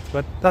know that,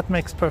 but that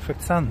makes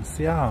perfect sense.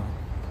 Yeah.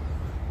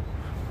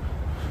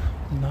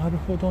 なる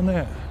ほど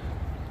ね.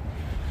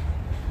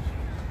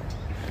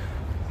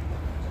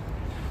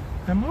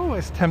 I'm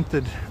always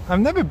tempted.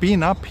 I've never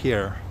been up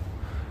here,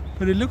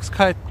 but it looks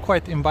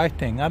quite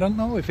inviting. I don't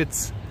know if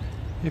it's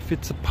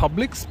a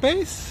public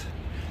space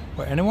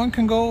where anyone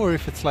can go, or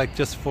if it's like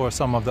just for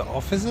some of the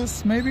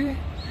offices maybe,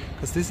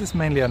 because this is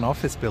mainly an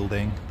office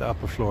building, the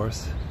upper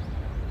floors.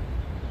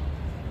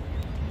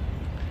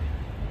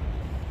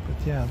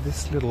 But yeah,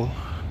 this little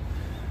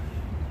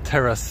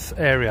terrace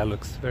area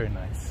looks very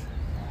nice.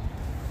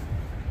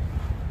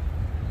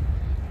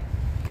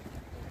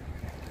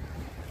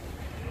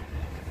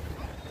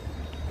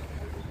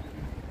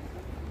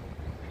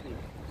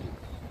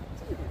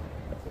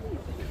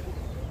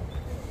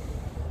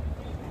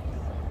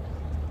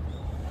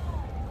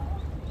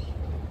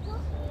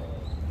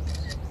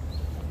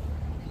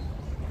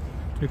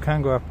 You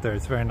can go up there,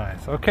 it's very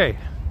nice. Okay,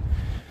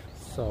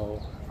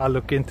 so I'll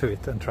look into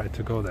it and try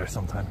to go there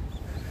sometime.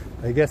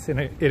 I guess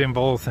it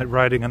involves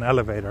riding an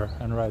elevator,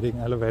 and riding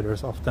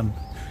elevators often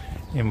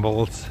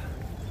involves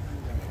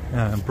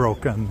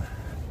broken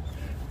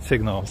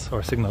signals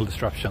or signal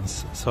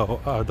disruptions,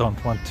 so I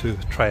don't want to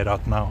try it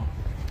out now.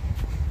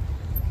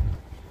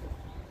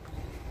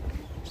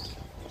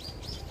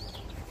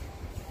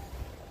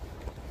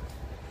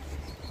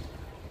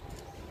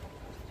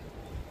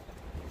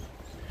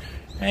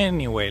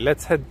 Anyway,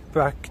 let's head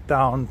back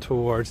down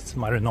towards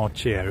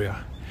Marunouchi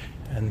area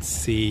and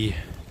see,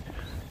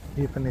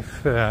 even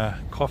if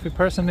coffee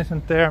person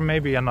isn't there,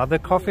 maybe another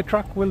coffee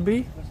truck will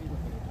be.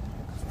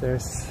 I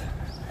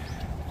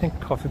think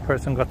coffee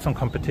person got some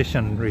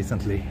competition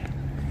recently.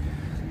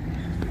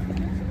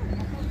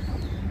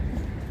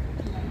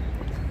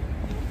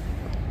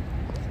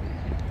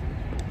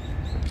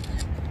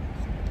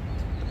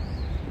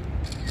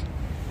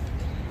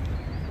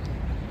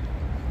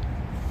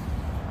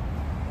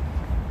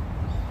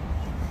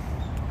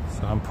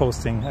 So I'm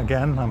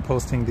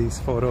posting these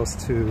photos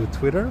to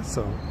Twitter,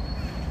 so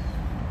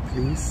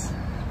please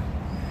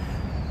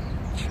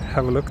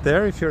have a look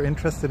there if you're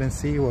interested in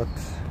see what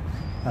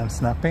I'm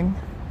snapping.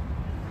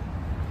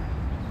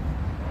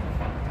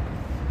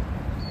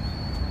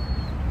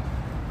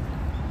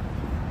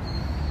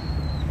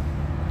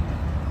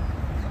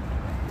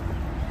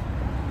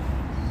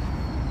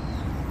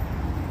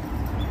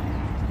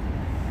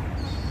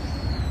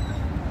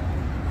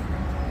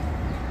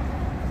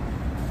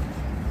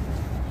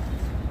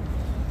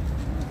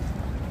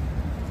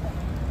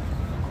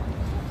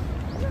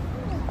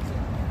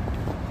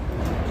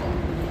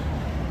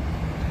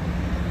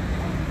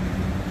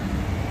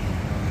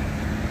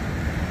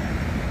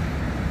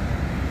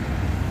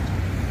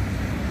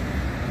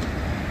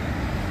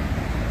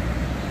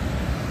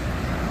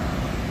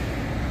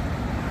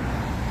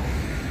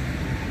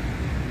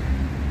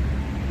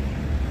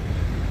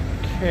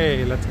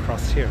 Okay, let's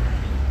cross here.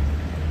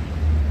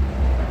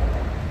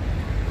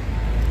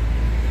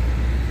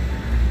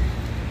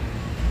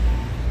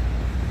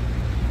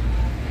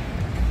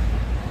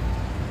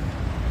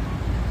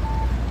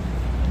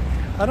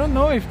 I don't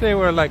know if they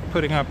were like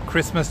putting up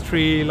Christmas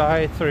tree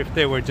lights or if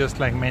they were just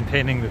like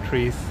maintaining the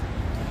trees.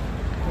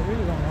 I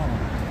really don't know.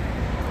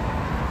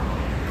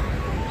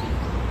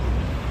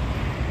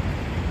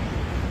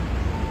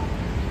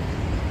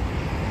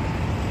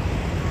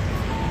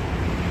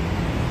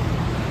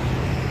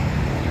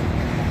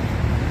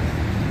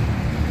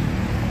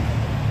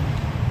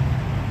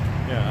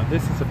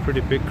 This is a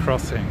pretty big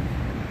crossing,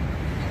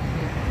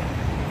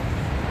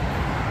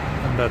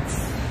 and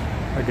that's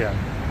again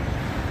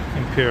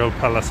Imperial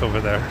Palace over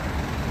there.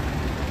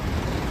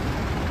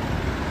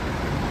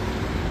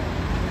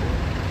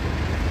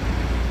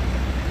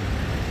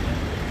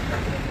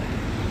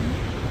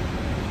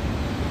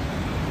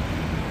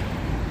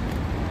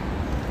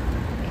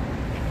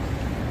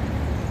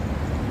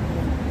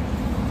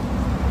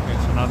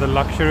 It's another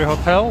luxury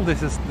hotel.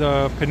 This is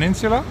the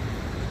Peninsula.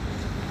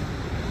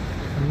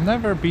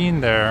 Never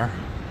been there,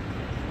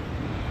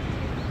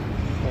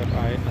 but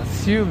I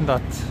assume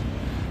that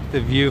the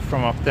view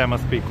from up there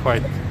must be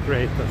quite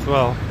great as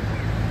well.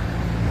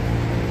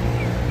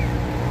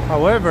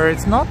 However,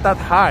 it's not that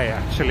high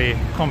actually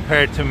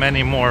compared to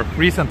many more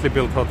recently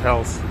built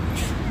hotels.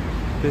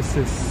 This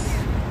is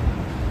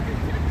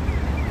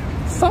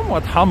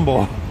somewhat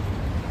humble.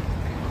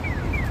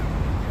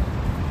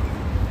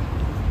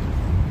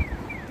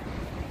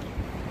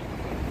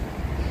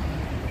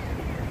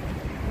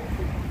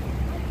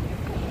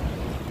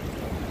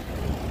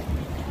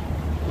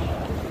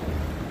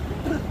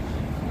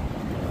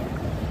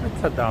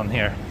 Head down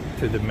here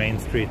to the main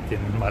street in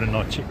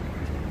Marunouchi.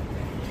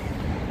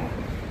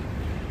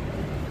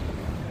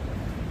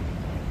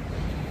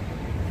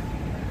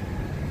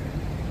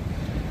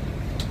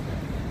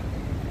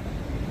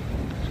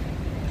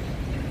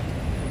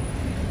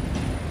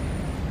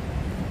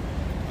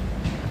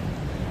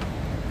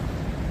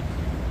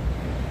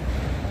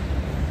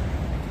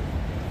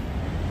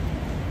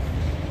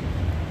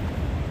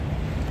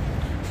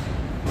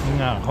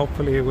 Now,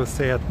 hopefully we'll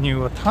stay at New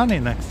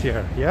Otani next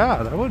year.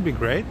 Yeah, that would be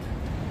great.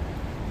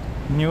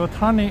 New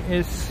Otani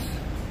is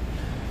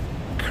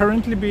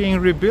currently being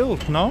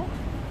rebuilt, no?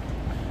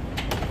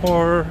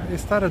 Or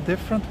is that a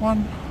different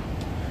one?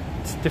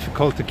 It's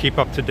difficult to keep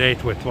up to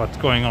date with what's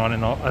going on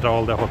at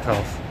all the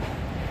hotels.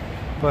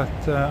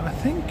 But I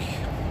think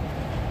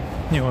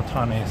New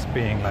Otani is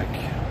being like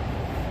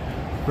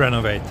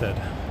renovated.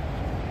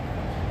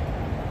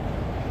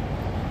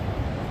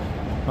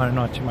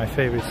 Marunouchi, my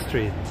favorite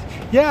street.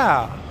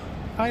 Yeah,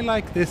 I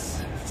like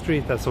this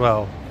street as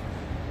well.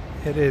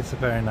 It is a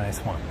very nice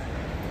one.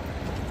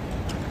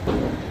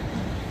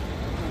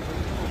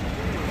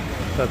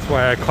 That's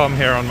why I come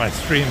here on my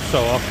stream so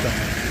often.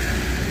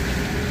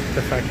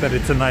 The fact that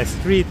it's a nice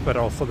street, but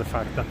also the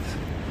fact that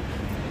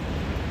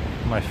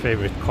my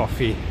favorite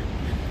coffee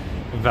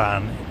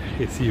van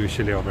is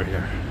usually over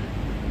here.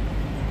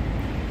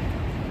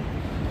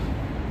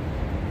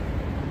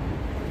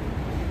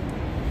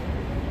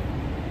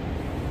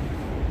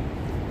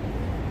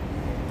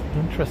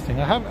 Interesting.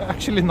 I have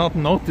actually not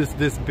noticed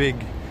this big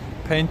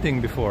painting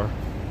before.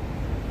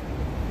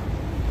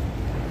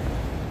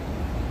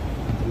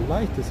 The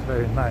light is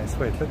very nice.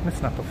 Wait, let me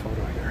snap a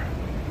photo here.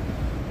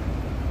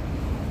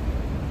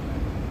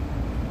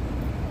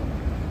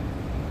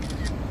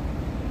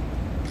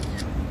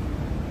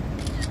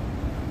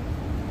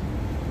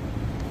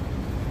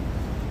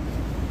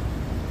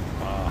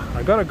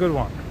 I got a good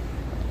one.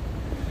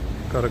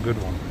 Got a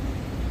good one.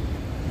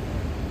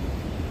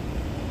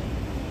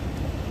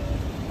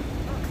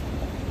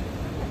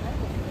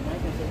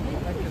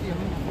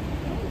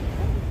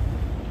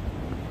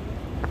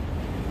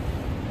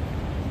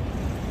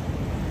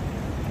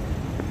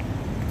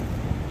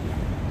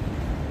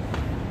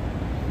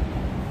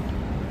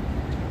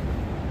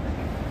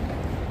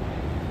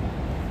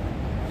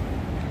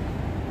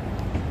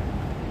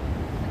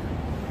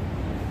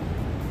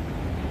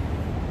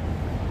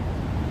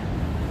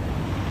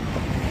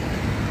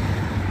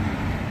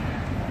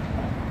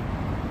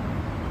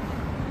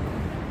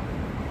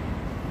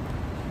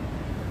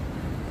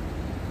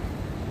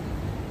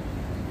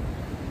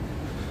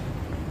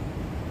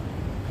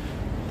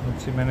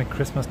 See many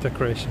Christmas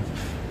decorations.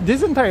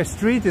 This entire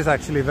street is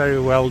actually very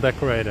well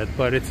decorated,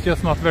 but it's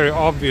just not very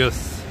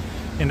obvious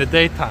in the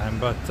daytime.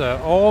 But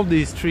all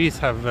these trees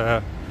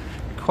have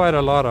quite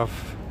a lot of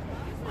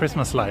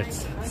Christmas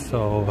lights,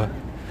 so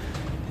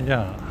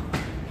yeah,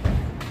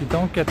 you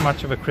don't get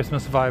much of a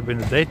Christmas vibe in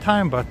the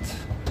daytime, but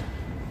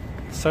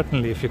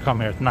certainly if you come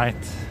here at night,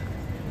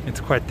 it's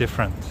quite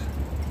different.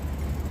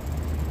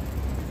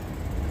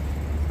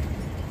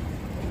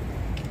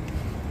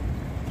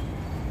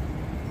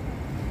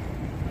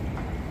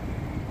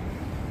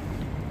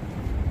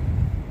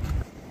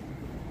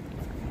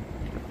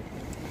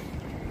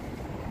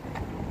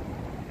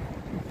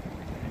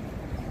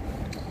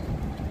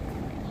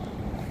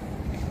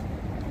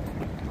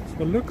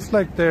 So it looks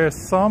like there's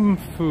some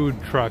food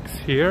trucks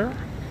here.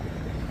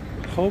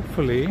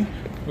 Hopefully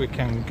we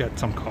can get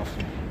some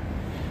coffee,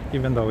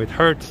 even though it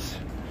hurts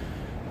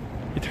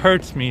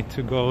me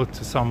to go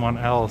to someone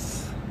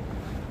else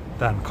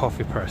than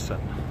coffee person.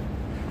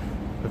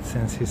 But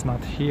since he's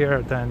not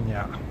here, then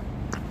yeah,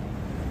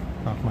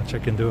 not much I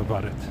can do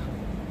about it.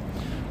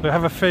 Do I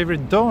have a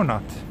favorite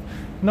donut?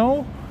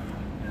 No,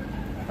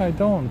 I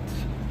don't.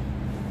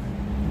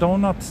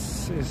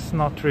 Donuts is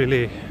not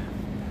really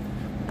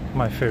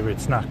my favorite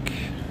snack.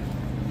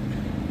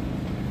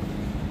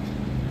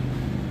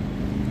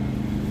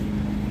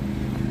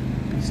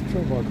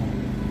 Stroll.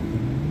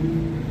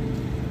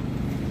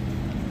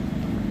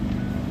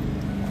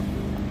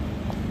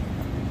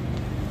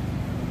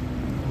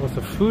 Was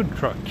a food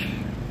truck.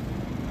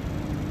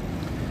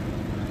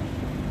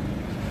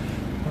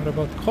 What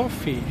about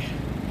coffee?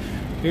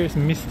 Here's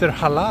Mr.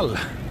 Halal.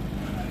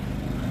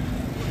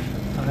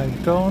 I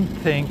don't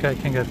think I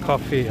can get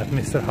coffee at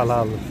Mr.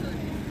 Halal.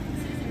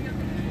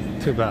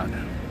 Too bad.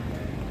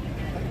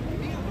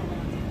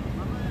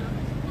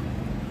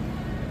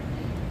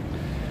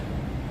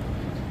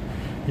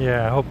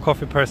 Yeah, I hope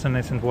coffee person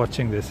isn't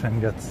watching this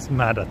and gets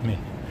mad at me.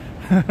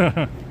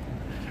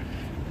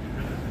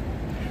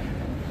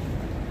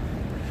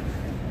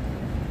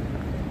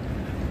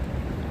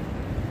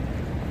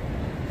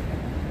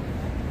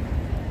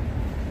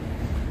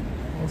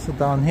 Also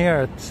down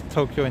here at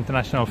Tokyo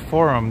International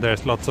Forum,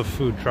 there's lots of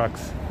food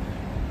trucks.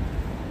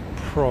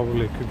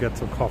 Probably could get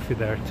some coffee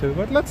there too,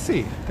 but let's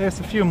see. There's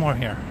a few more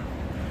here.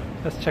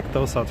 Let's check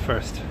those out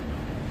first.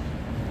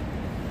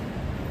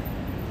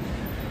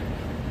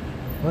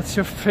 What's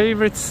your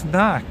favorite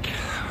snack?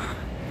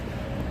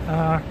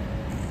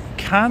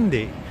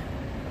 Candy.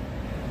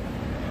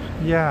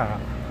 Yeah,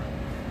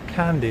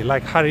 candy,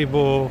 like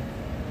Haribo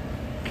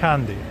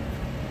candy.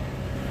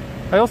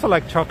 I also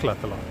like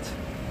chocolate a lot.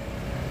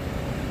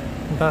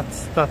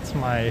 That's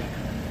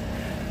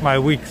my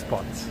weak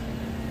spot.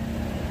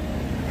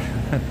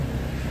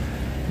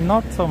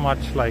 Not so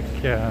much like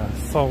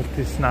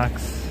salty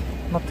snacks.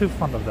 Not too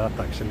fond of that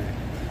actually.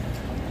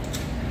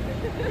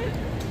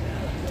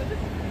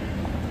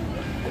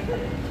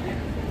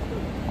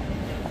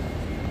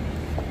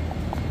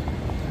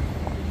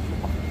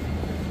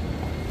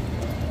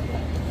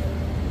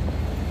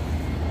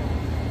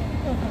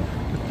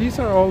 But these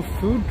are all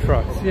food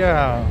trucks,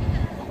 yeah.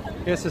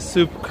 Here's a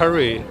soup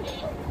curry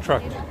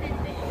truck,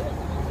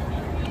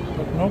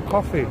 but no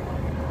coffee.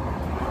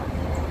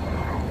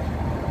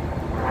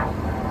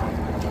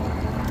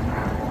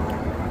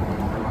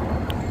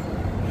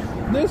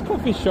 There's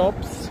coffee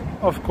shops,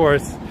 of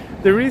course.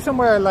 The reason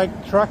why I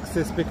like trucks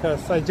is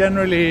because I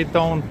generally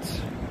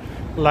don't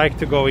like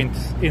to go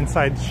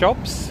inside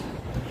shops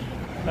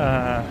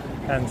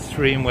and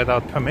stream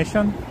without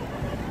permission.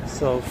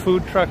 So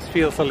food trucks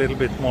feels a little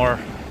bit more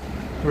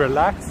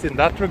relaxed in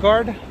that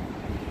regard.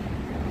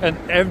 And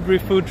every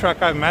food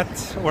truck I've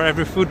met, or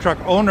every food truck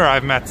owner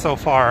I've met so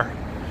far,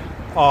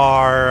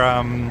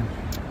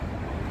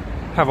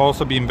 have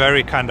also been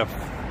very kind of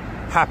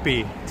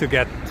happy to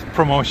get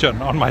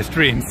promotion on my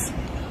streams.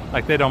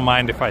 Like they don't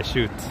mind if I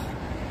shoot.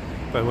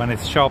 But when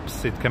it's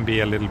shops, it can be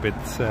a little bit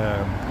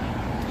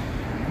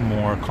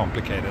more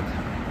complicated.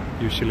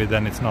 Usually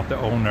then it's not the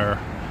owner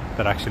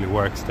that actually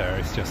works there,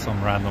 it's just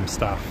some random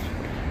staff.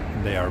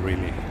 And they are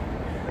really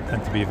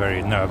tend to be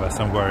very nervous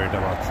and worried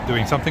about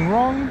doing something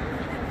wrong.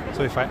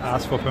 So if I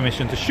ask for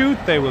permission to shoot,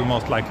 they will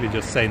most likely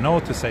just say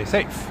no to stay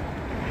safe.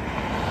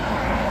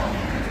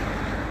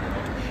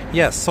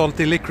 Yes,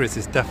 salty licorice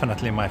is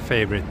definitely my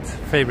favorite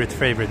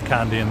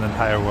candy in the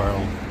entire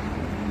world.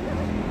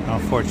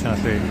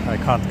 Unfortunately, I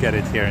can't get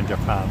it here in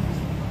Japan.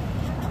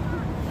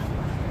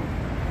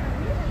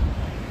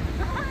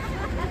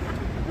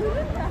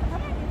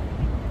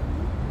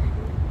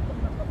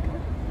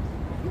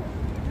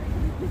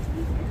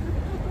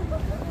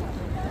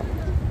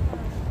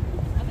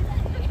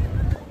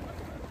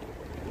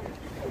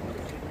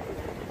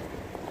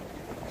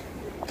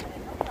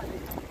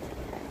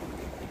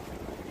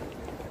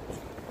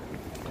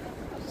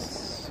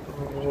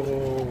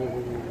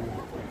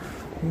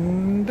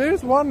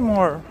 There's one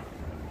more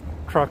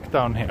truck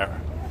down here.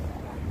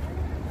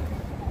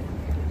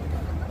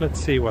 Let's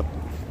see what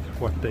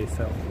they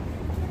sell.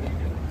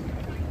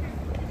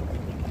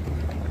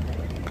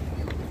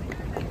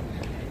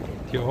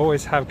 You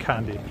always have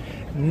candy.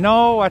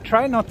 No, I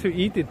try not to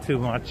eat it too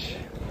much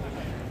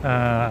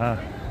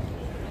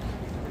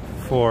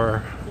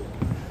for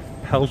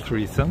health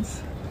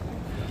reasons,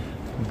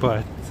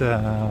 but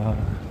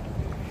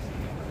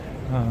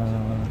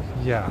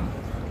yeah.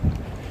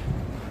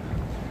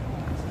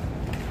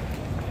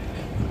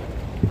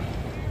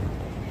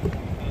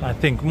 I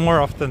think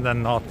more often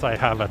than not I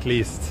have at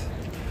least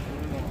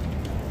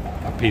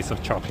a piece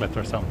of chocolate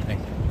or something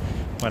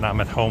when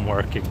I'm at home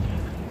working.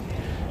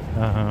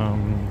 I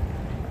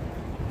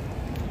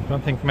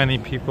don't think many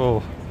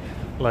people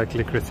like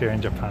licorice here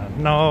in Japan.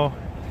 No,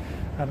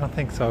 I don't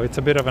think so. It's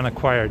a bit of an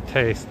acquired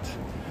taste.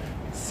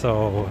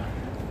 So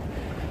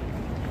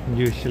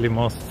usually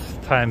most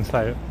times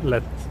I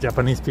let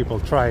Japanese people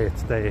try it,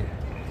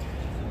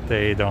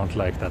 they don't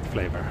like that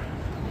flavor.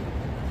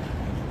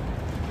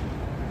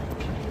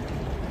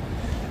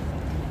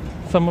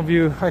 Some of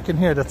you, I can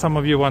hear that some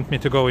of you want me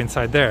to go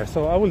inside there,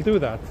 so I will do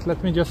that.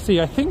 Let me just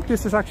see. I think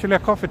this is actually a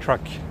coffee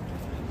truck.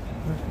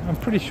 I'm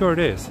pretty sure it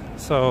is.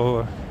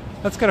 So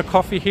let's get a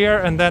coffee here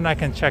and then I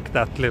can check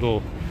that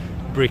little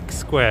brick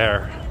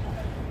square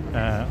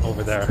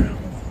over there.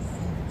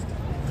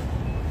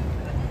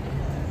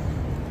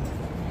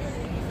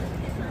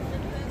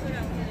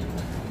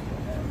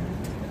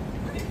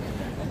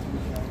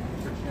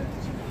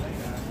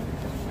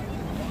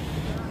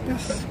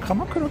 Yes,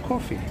 Kamakura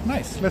coffee.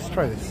 Nice, let's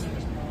try this.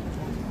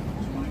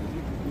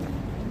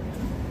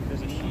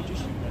 There's a huge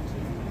issue there too.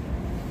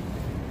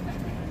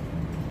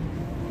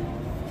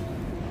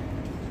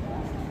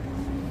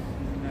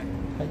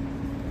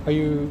 Are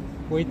you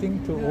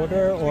waiting to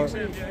order or?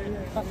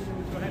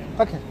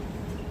 Okay.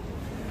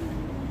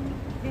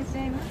 いらっし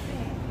ゃいませ。こ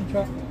んにち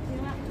は。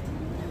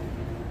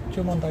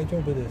注文大丈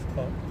夫です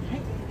か？はい。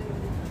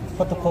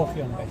ホットコーヒ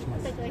ーお願いしま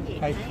す。はい。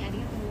はい、ありが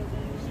とう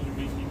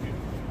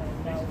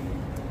ございます。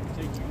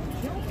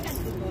450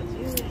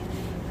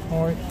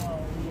円。はい。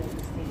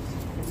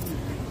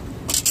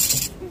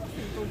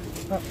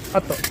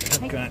あと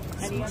100円。あ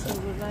りがとう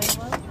ござい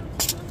ます。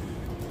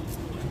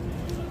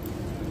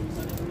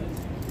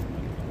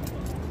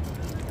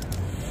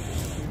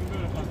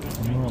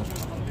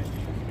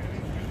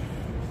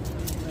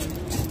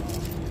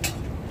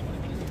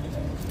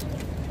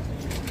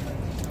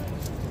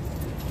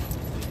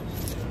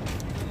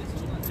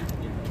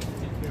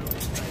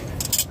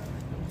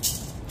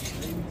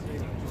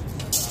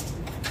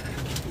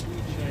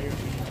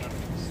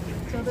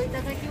ちょうどい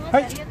ただきます。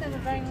はい、ありがとうご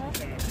ざいま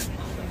す。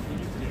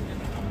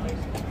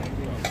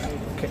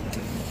Okay.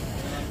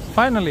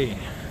 Finally,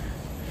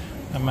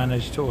 I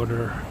managed to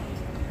order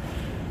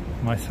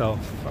myself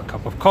a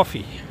cup of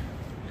coffee.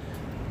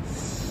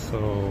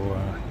 So,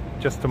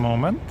 just a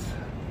moment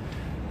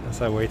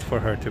as I wait for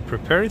her to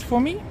prepare it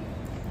for me.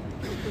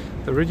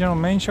 The original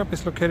main shop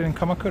is located in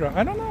Kamakura.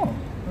 I don't know.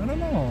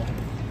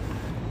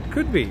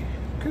 Could be.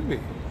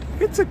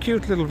 It's a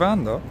cute little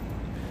van though.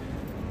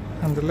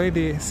 And the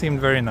lady seemed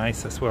very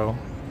nice as well.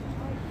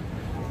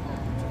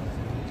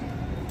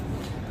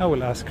 I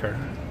will ask her.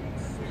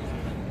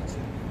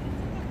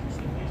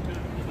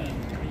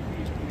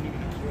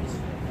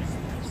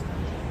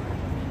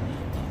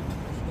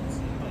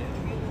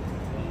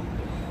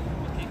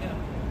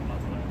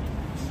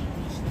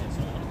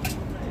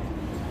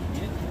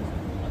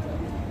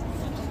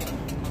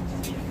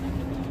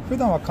普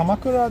段は鎌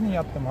倉に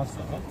やってます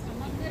か？鎌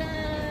倉か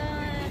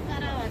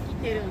らは来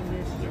てるん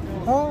ですけど、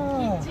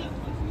あー、フ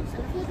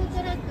ード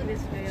トラックで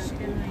しかやっ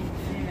てないんで、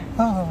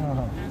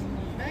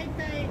大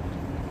体こ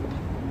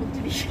っち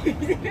に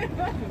来て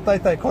ます。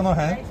大体この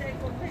辺？大体この辺に。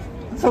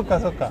そっか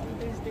そっか。運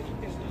転してき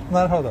てます。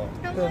なるほど。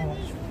たまに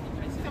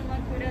鎌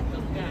倉と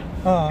か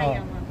ああ、葉山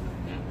とか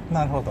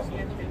なるほど。やっ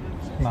て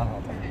ます。なる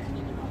ほど。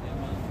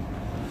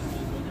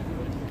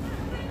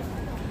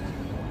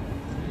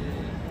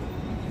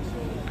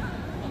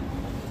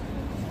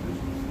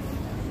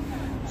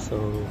So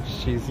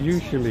she's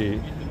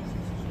usually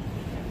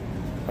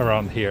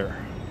around here,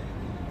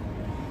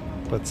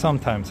 but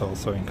sometimes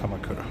also in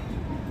Kamakura.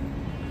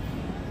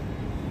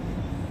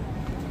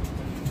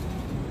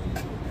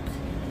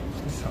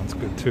 This sounds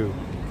good too.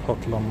 Hot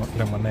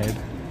lemonade.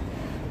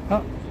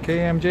 Ah,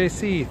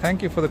 KMJC,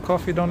 thank you for the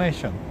coffee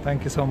donation.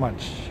 Thank you so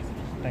much.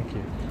 Thank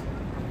you.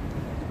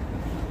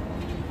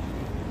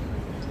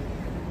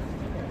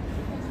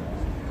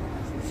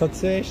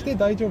 撮影して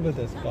大丈夫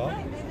ですか？は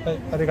い、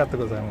ありがと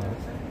うございます。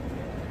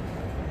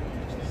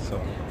So,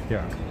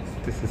 yeah,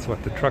 this is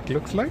what the truck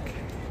looks like.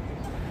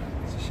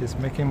 So she's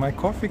making my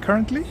coffee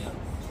currently.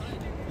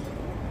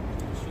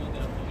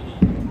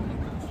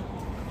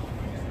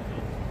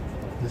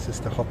 This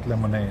is the hot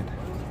lemonade.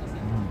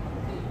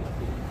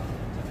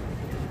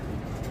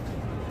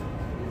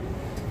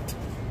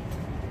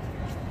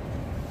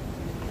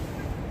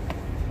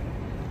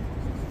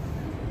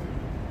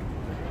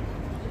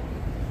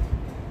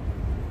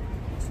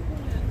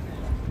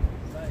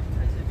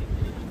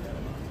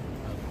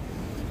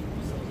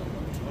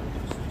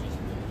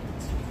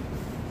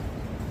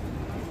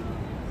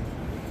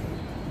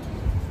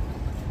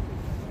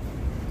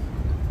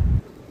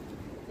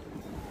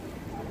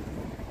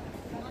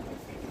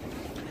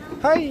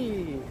 Hi!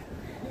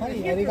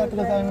 Okay,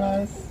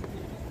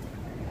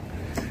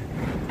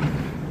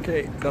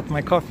 got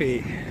my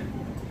coffee.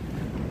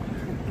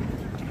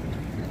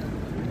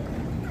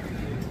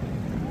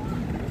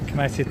 Can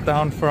I sit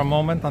down for a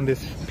moment on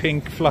this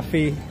pink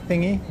fluffy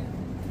thingy?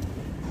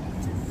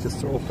 Just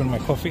to open my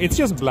coffee. It's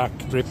just black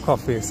drip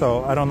coffee,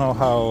 so I don't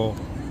know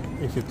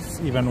if it's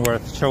even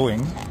worth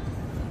showing.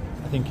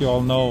 I think you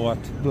all know what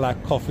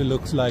black coffee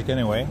looks like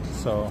anyway,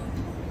 so.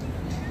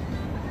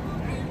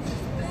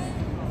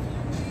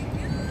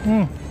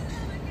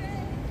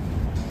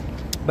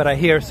 But I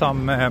hear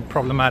some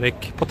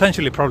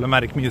potentially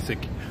problematic music,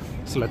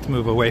 so let's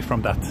move away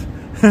from that.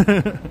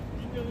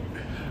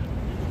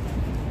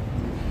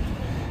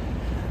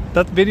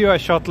 That video I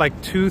shot like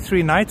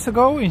 2-3 nights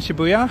ago in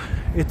Shibuya,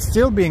 it's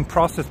still being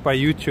processed by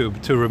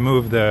YouTube to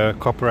remove the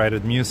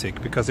copyrighted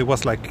music, because it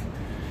was like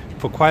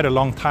for quite a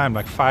long time,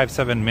 like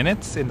 5-7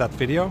 minutes in that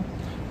video.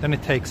 Then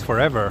it takes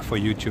forever for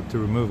YouTube to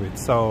remove it.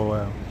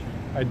 So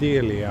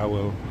ideally I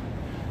will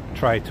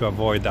try to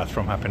avoid that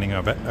from happening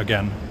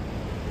again.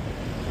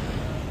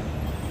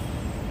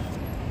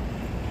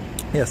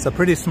 Yes, a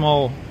pretty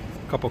small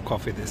cup of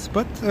coffee this,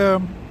 but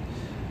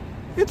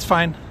it's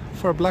fine.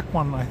 For a black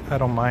one I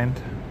don't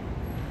mind.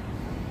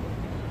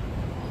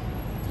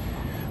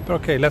 But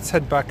okay, let's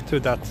head back to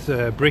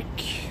that brick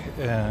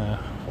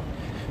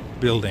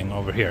building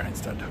over here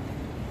instead.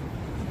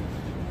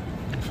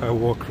 If I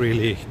walk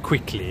really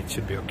quickly, it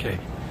should be okay.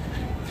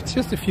 If it's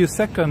just a few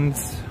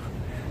seconds,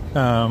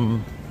 yeah,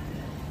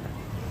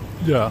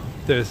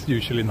 there's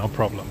usually no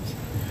problems.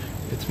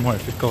 It's more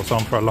if it goes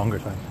on for a longer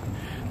time.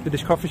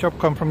 This coffee shop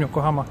come from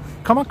Yokohama,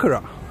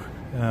 Kamakura.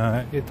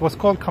 It was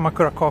called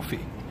Kamakura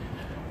Coffee.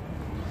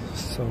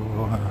 So,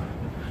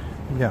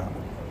 yeah.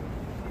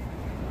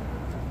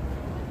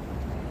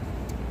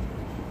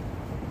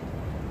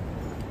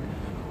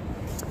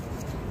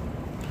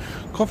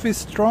 Coffee is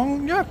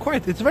strong? Yeah,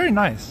 quite. It's very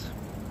nice.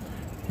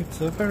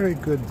 It's a very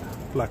good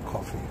black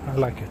coffee. I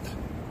like it.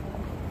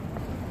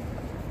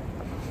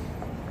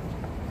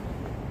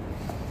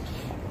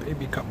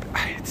 Baby cup.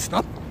 It's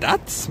not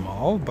that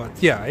small,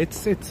 but yeah,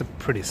 it's a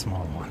pretty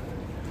small one.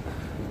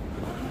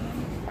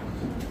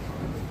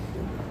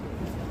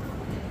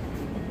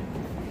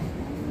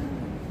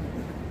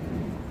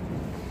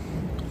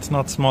 It's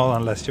not small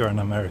unless you're an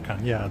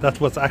American. Yeah, that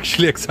was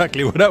actually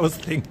exactly what I was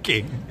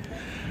thinking.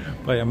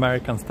 By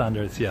American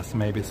standards, yes,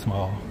 maybe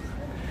small.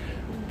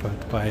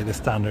 But by the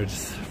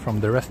standards from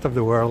the rest of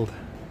the world,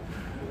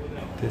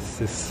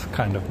 this is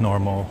kind of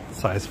normal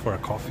size for a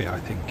coffee, I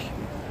think.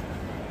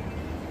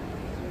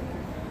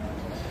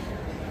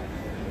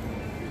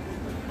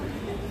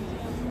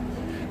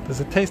 Does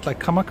it taste like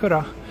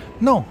Kamakura?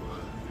 No,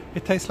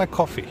 it tastes like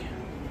coffee.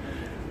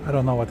 I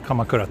don't know what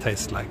Kamakura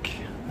tastes like.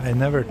 I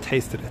never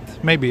tasted it.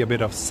 Maybe a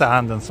bit of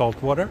sand and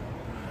salt water,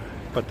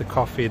 but the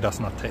coffee does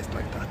not taste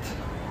like that.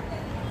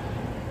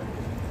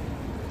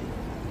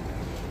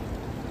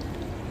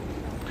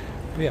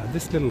 But yeah,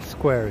 this little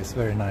square is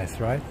very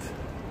nice, right?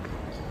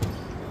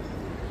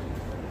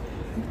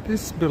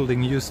 This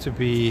building used to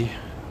be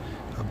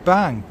a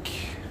bank,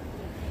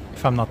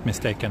 if I'm not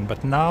mistaken,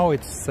 but now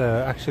it's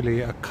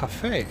actually a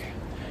cafe.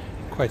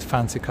 Quite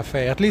fancy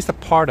cafe, at least a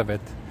part of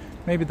it.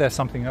 Maybe there's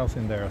something else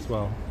in there as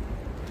well.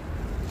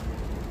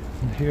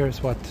 And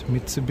here's what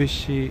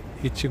Mitsubishi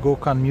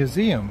Ichigokan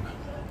Museum.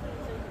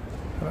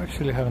 I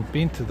actually haven't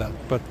been to that,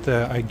 but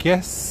I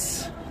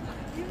guess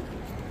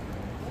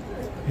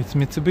it's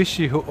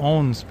Mitsubishi who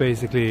owns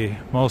basically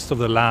most of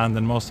the land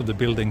and most of the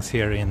buildings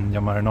here in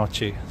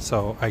Marunouchi.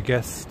 So I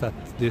guess that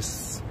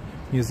this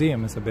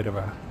museum is a bit of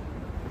a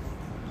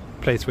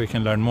place where you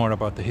can learn more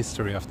about the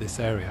history of this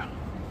area,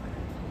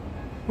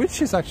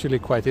 which is actually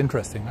quite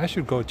interesting. I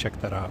should go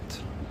check that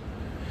out.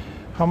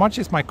 How much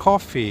is my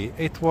coffee?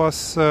 It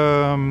was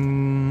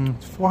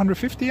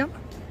 450 yen.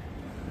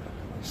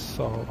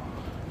 So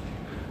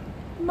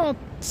not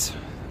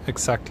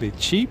exactly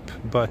cheap,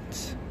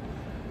 but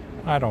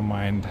I don't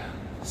mind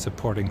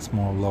supporting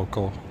small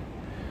local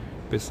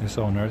business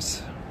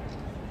owners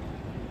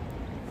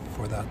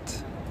for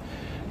that.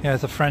 Yeah,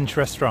 it's a French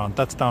restaurant.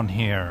 That's down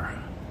here.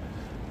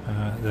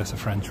 There's a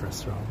French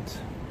restaurant.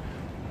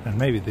 And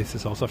maybe this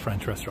is also a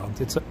French restaurant.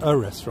 It's a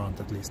restaurant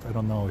at least. I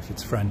don't know if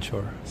it's French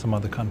or some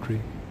other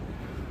country.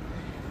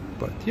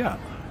 But yeah,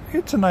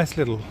 it's a nice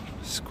little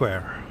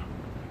square.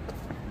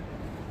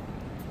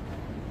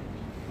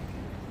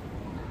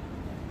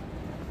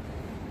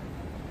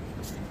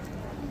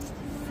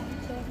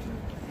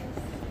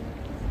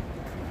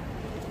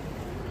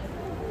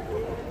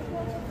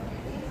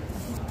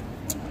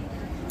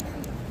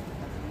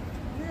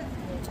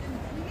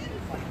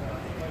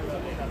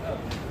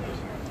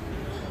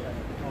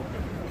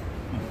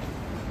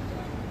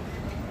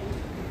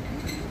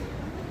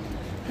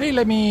 Hey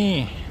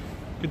Lemmy!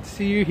 Good to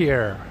see you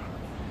here.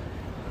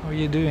 How are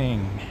you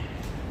doing?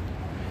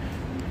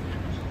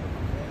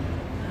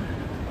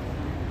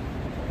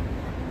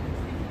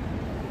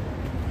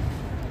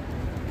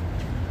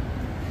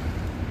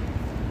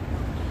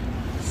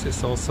 This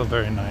is also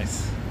very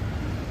nice.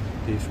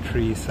 These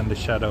trees and the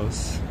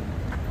shadows.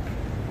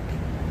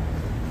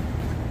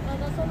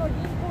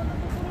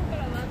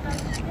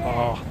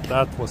 Oh,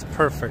 that was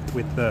perfect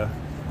with the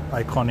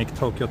iconic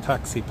Tokyo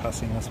taxi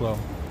passing as well.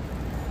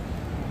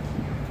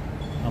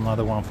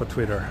 Another one for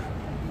Twitter.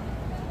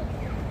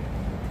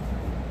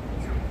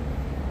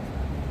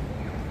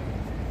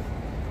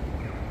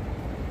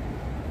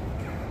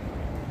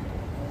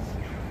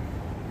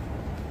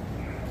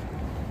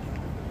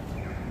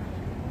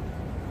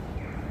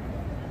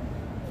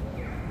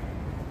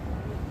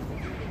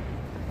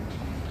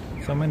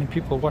 So many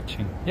people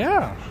watching.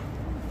 Yeah.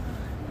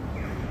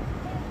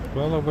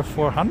 Well over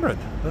 400.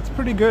 That's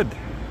pretty good.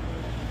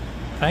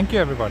 Thank you,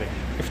 everybody.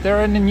 If there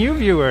are any new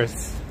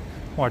viewers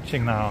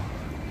watching now,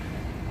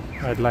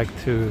 I'd like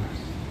to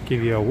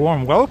give you a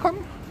warm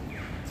welcome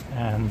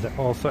and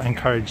also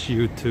encourage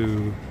you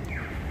to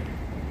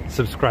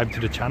subscribe to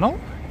the channel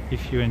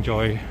if you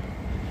enjoy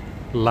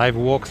live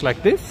walks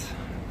like this.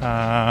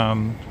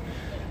 Follow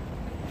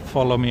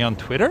me on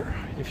Twitter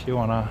if you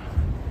want to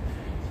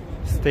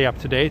stay up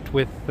to date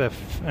with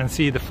and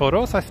see the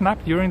photos I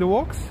snap during the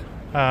walks.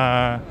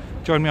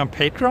 Join me on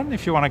Patreon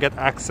if you want to get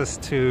access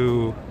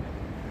to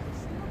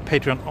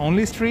Patreon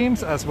only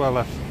streams as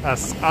well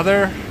as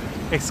other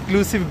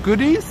exclusive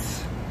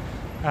goodies.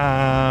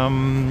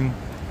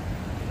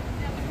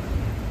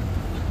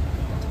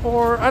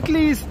 Or at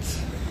least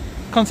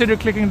consider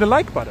clicking the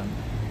like button.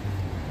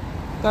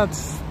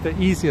 That's the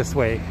easiest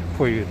way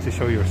for you to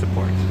show your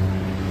support.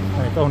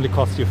 And it only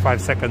costs you 5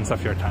 seconds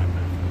of your time.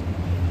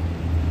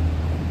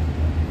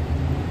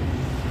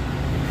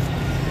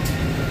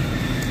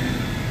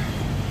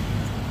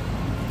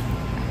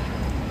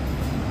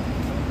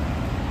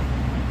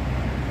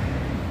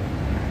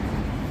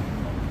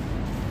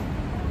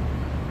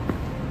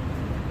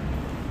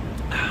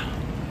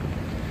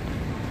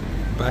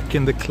 Back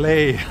in the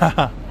clay.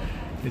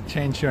 You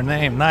changed your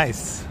name.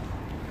 Nice.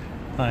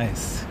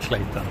 Nice,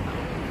 Clayton.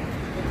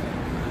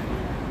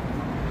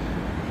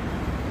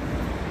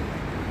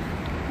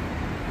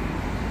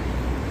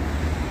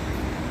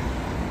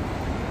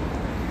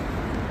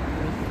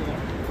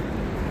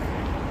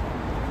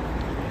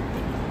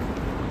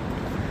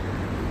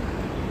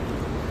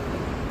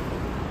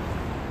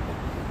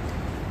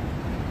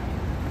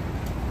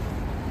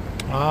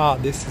 Ah,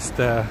 this is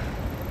the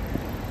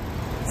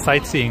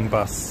sightseeing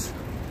bus.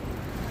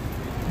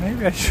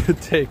 Maybe I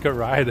should take a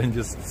ride and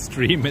just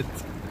stream it.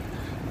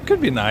 Could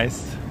be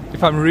nice.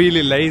 If I'm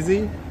really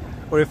lazy,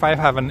 or if I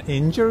have an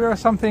injury or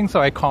something so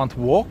I can't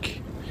walk,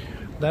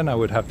 then I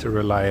would have to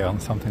rely on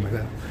something like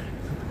that.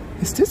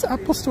 Is this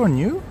Apple Store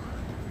new?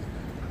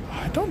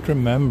 I don't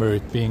remember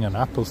it being an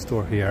Apple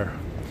Store here.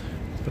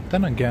 But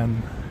then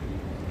again,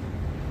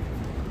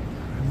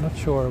 I'm not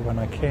sure when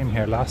I came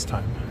here last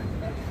time.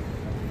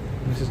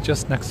 This is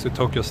just next to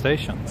Tokyo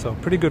Station, so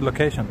pretty good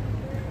location.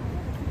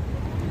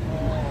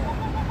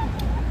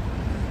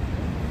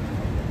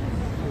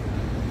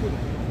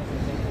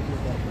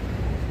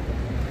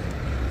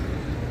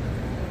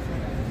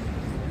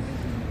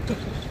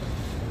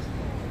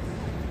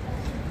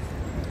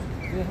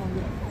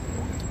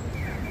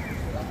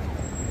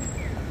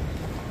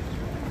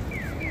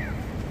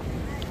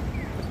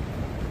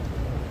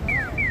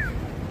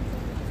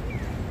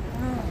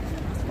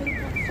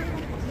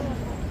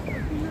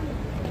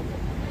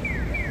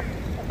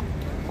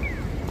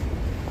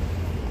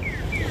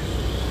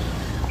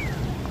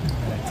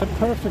 It's a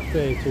perfect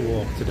day to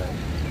walk today.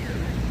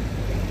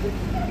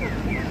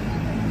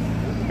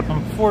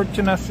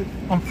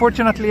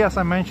 Unfortunately, as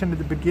I mentioned at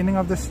the beginning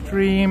of the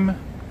stream,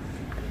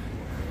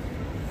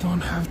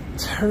 don't have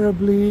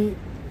terribly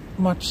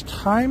much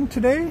time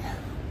today.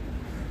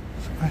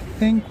 So I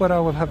think what I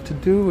will have to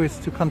do is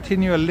to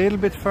continue a little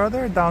bit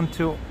further down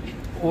to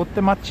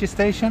Otemachi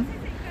station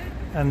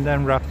and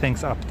then wrap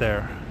things up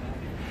there.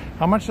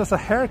 How much does a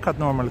haircut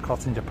normally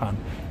cost in Japan?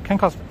 It can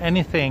cost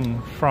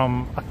anything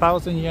from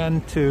 1,000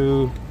 yen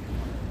to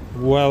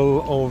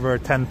well over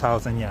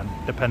 10,000 yen,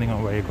 depending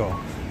on where you go.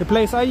 The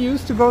place I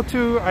used to go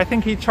to, I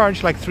think he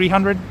charged like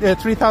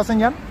 3,000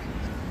 yen.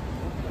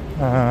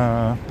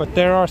 But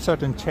there are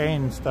certain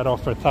chains that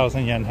offer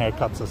 1,000 yen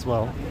haircuts as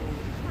well.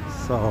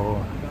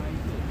 So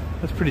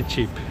that's pretty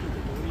cheap.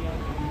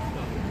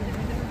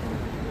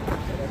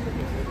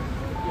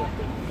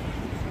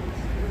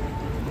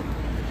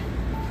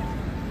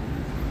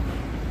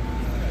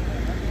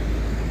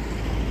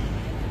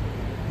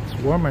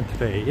 Warmer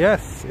today.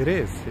 Yes, it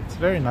is. It's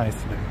very nice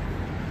today.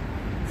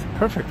 It's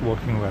perfect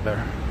walking weather.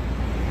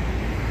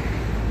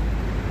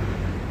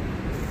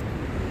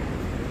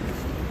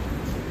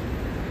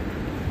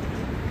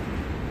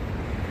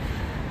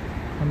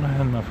この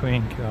辺の雰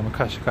囲気は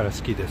昔から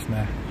好きです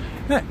ね。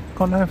ね、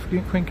この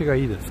辺雰囲気が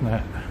いいです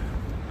ね。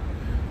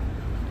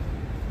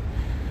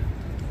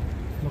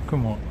僕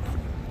も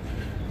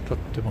とっ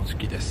ても好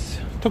きです。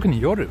特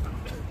に夜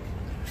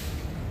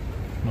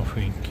の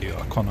雰囲気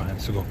はこの辺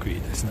すごくいい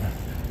ですね。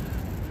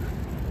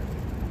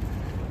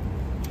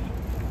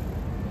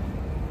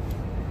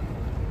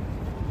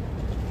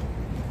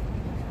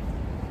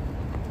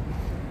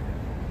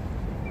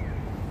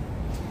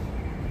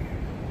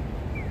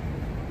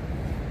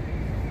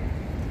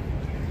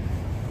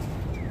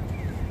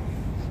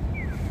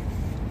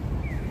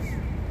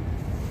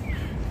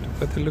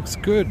weather looks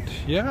good.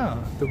 Yeah,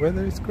 the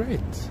weather is great.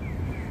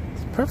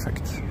 It's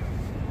perfect.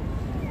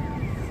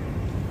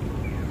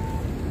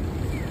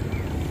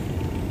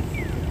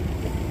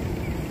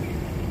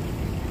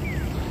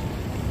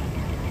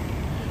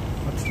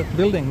 What's that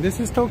building? This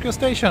is Tokyo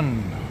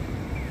Station.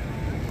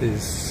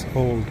 This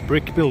old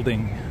brick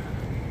building.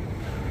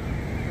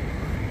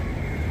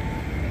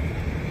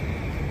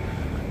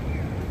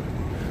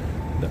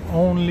 The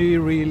only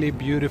really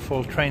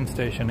beautiful train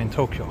station in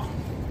Tokyo.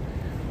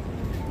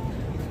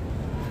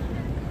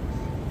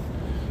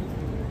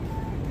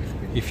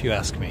 If you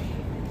ask me.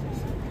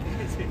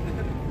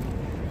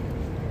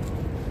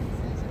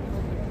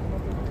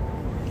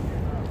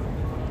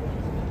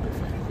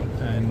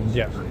 And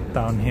yeah,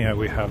 down here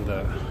we have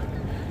the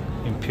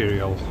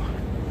Imperial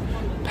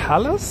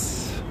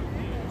Palace.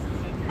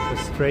 So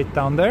straight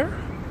down there.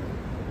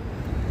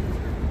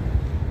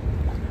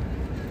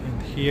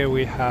 And here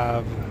we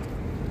have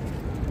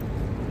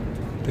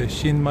the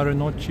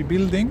Marunouchi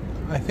building,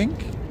 I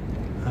think.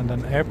 And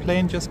an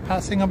airplane just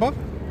passing above.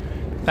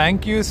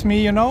 Thank you,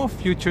 SME, you know,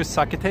 future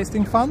sake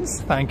tasting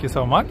funds. Thank you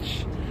so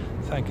much.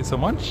 Thank you so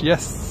much.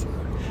 Yes,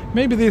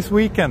 maybe this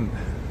weekend.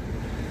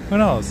 Who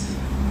knows?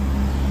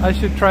 I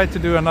should try to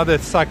do another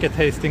sake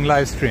tasting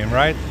live stream,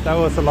 right? That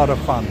was a lot of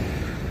fun.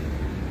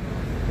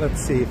 Let's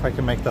see if I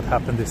can make that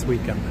happen this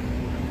weekend.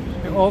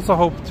 I also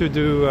hope to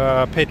do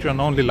a Patreon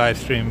only live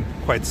stream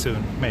quite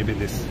soon, maybe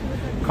this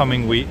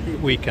coming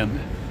weekend.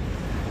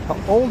 How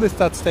old is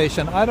that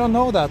station? I don't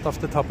know that off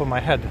the top of my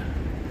head.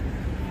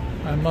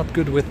 I'm not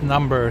good with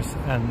numbers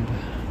and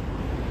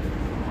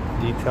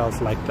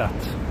details like that,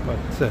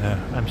 but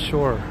I'm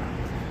sure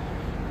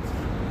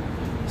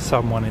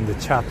someone in the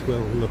chat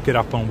will look it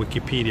up on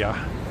Wikipedia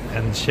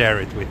and share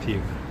it with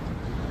you.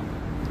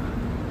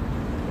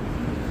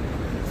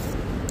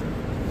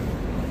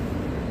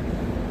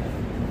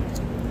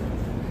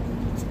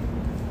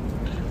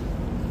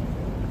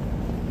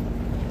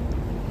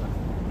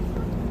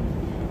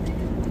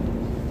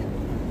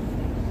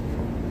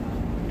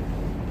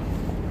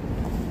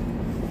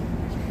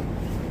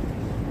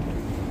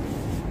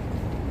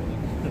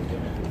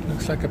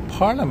 Looks like a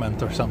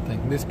parliament or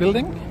something. This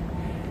building,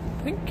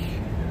 I think.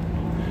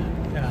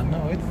 Yeah,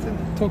 no, it's the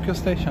Tokyo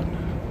Station.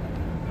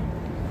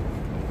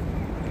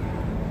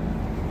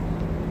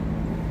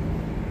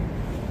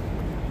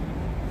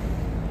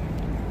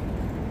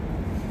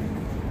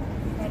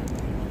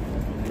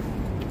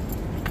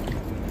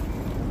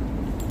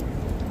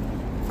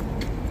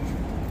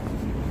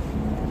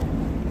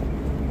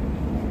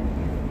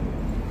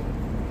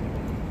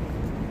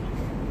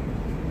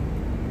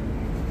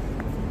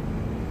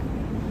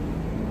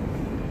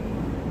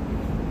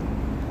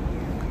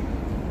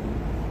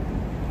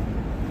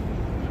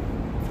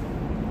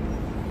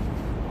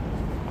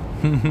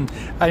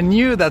 I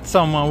knew that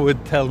someone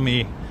would tell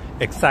me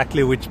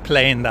exactly which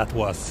plane that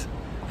was.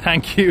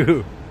 Thank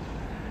you.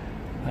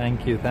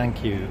 Thank you,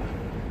 thank you.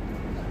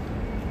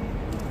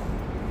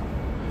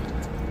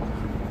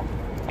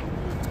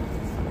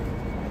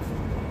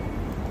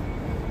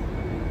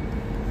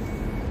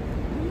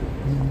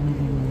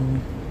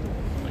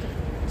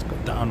 Let's go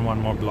down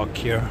one more block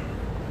here.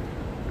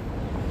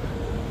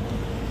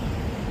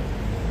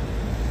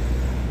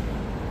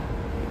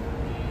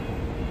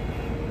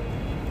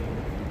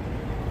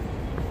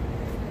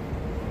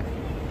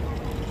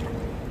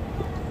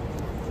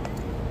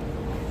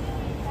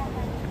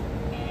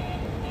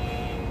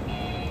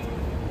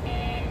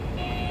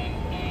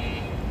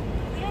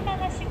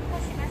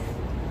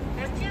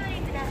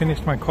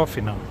 Finished my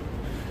coffee now.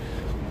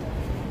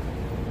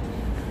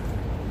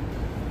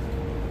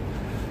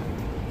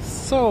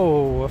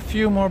 So a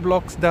few more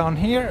blocks down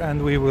here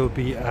and we will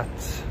be at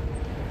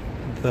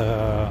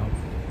the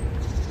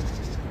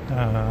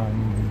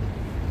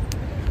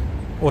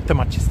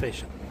Otemachi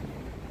station.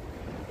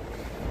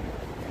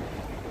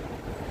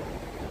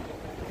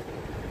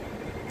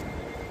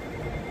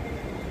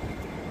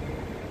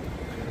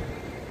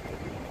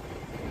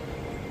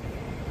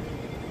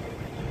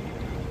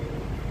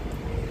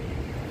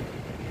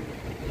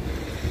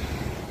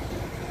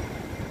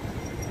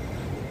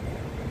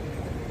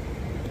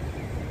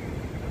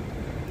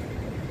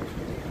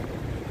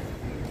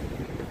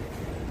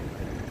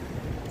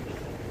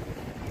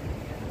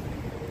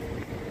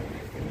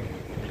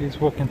 Please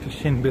walk into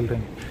Shin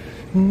building.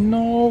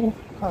 No,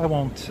 I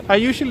won't. I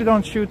usually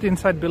don't shoot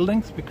inside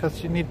buildings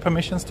because you need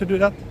permissions to do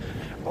that.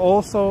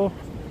 Also,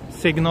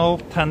 signal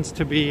tends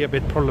to be a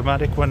bit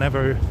problematic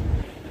whenever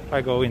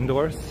I go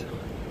indoors.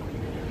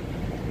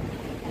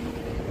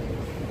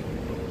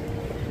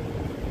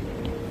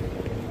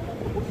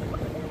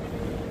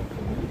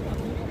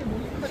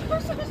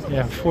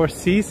 Yeah, Four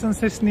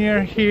Seasons is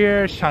near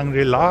here,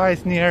 Shangri-La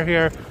is near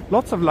here.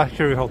 Lots of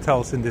luxury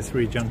hotels in this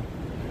region.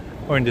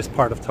 Or in this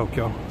part of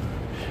Tokyo,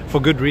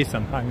 for good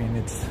reason. I mean,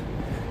 it's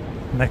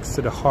next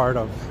to the heart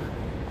of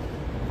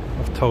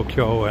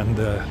Tokyo and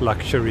the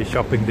luxury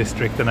shopping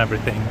district and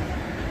everything.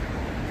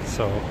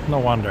 So no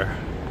wonder.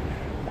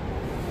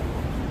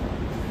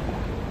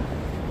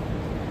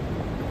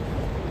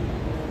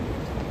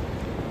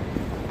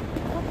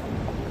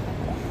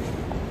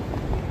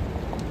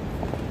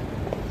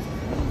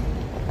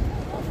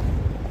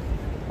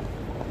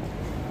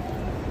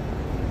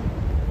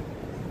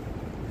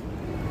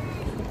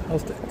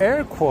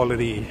 air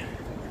quality?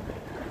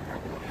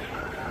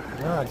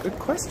 Yeah, good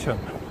question.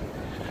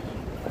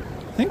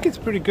 I think it's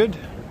pretty good.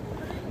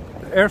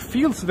 The air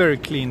feels very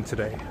clean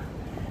today,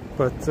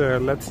 but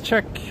let's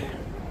check.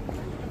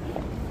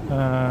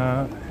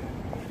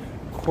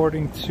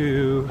 According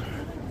to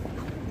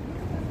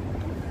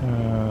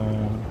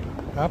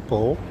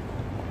Apple,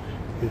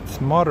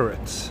 it's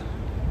moderate. So,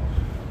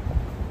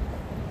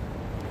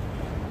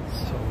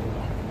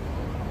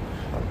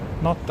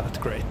 not that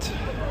great.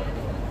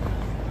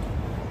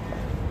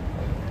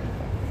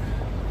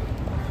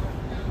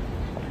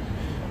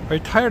 Are you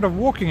tired of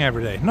walking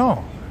every day?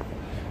 No.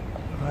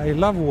 I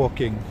love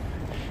walking.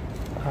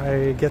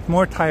 I get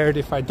more tired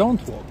if I don't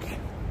walk.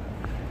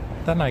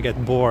 Then I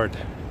get bored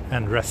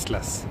and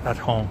restless at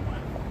home.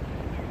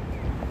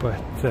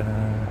 But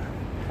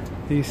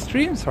these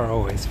streams are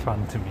always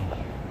fun to me.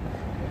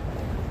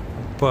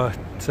 But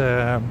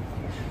the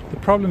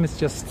problem is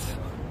just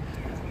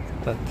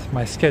that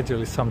my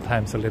schedule is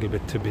sometimes a little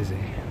bit too busy.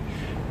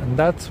 And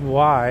that's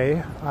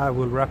why I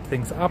will wrap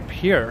things up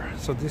here.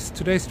 So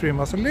today's stream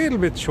was a little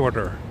bit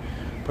shorter,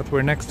 but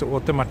we're next to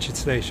Otomachi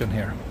station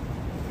here.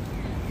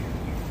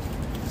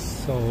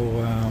 So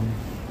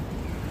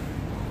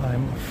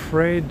I'm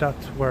afraid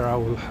that's where I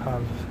will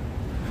have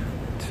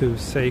to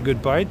say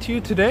goodbye to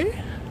you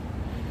today.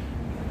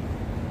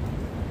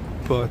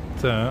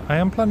 But I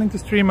am planning to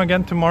stream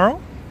again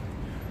tomorrow.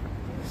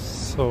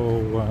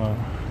 So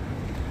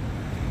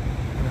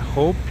I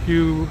hope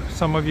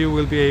some of you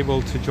will be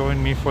able to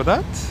join me for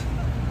that.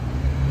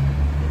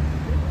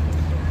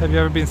 Have you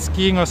ever been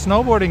skiing or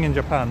snowboarding in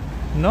Japan?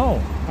 No,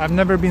 I've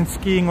never been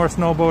skiing or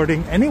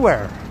snowboarding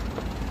anywhere.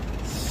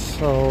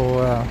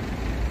 So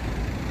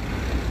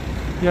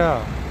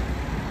yeah,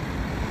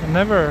 I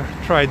never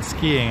tried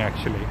skiing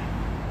actually,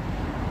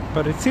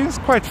 but it seems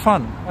quite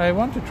fun. I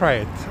want to try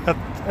it,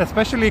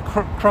 especially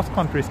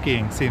cross-country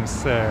skiing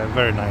seems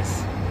very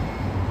nice.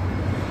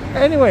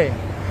 Anyway,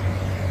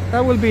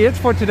 that will be it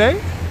for today.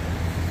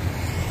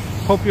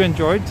 Hope you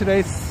enjoyed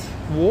today's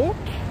walk,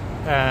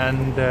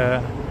 and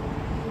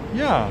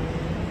yeah,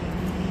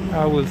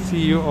 I will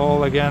see you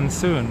all again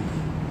soon.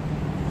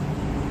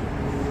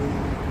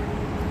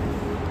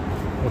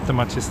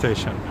 Otomachi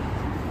station.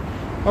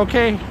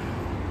 Okay,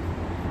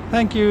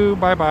 thank you,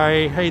 bye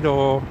bye,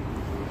 heido,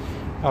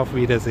 auf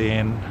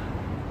Wiedersehen,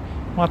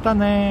 mata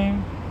ne.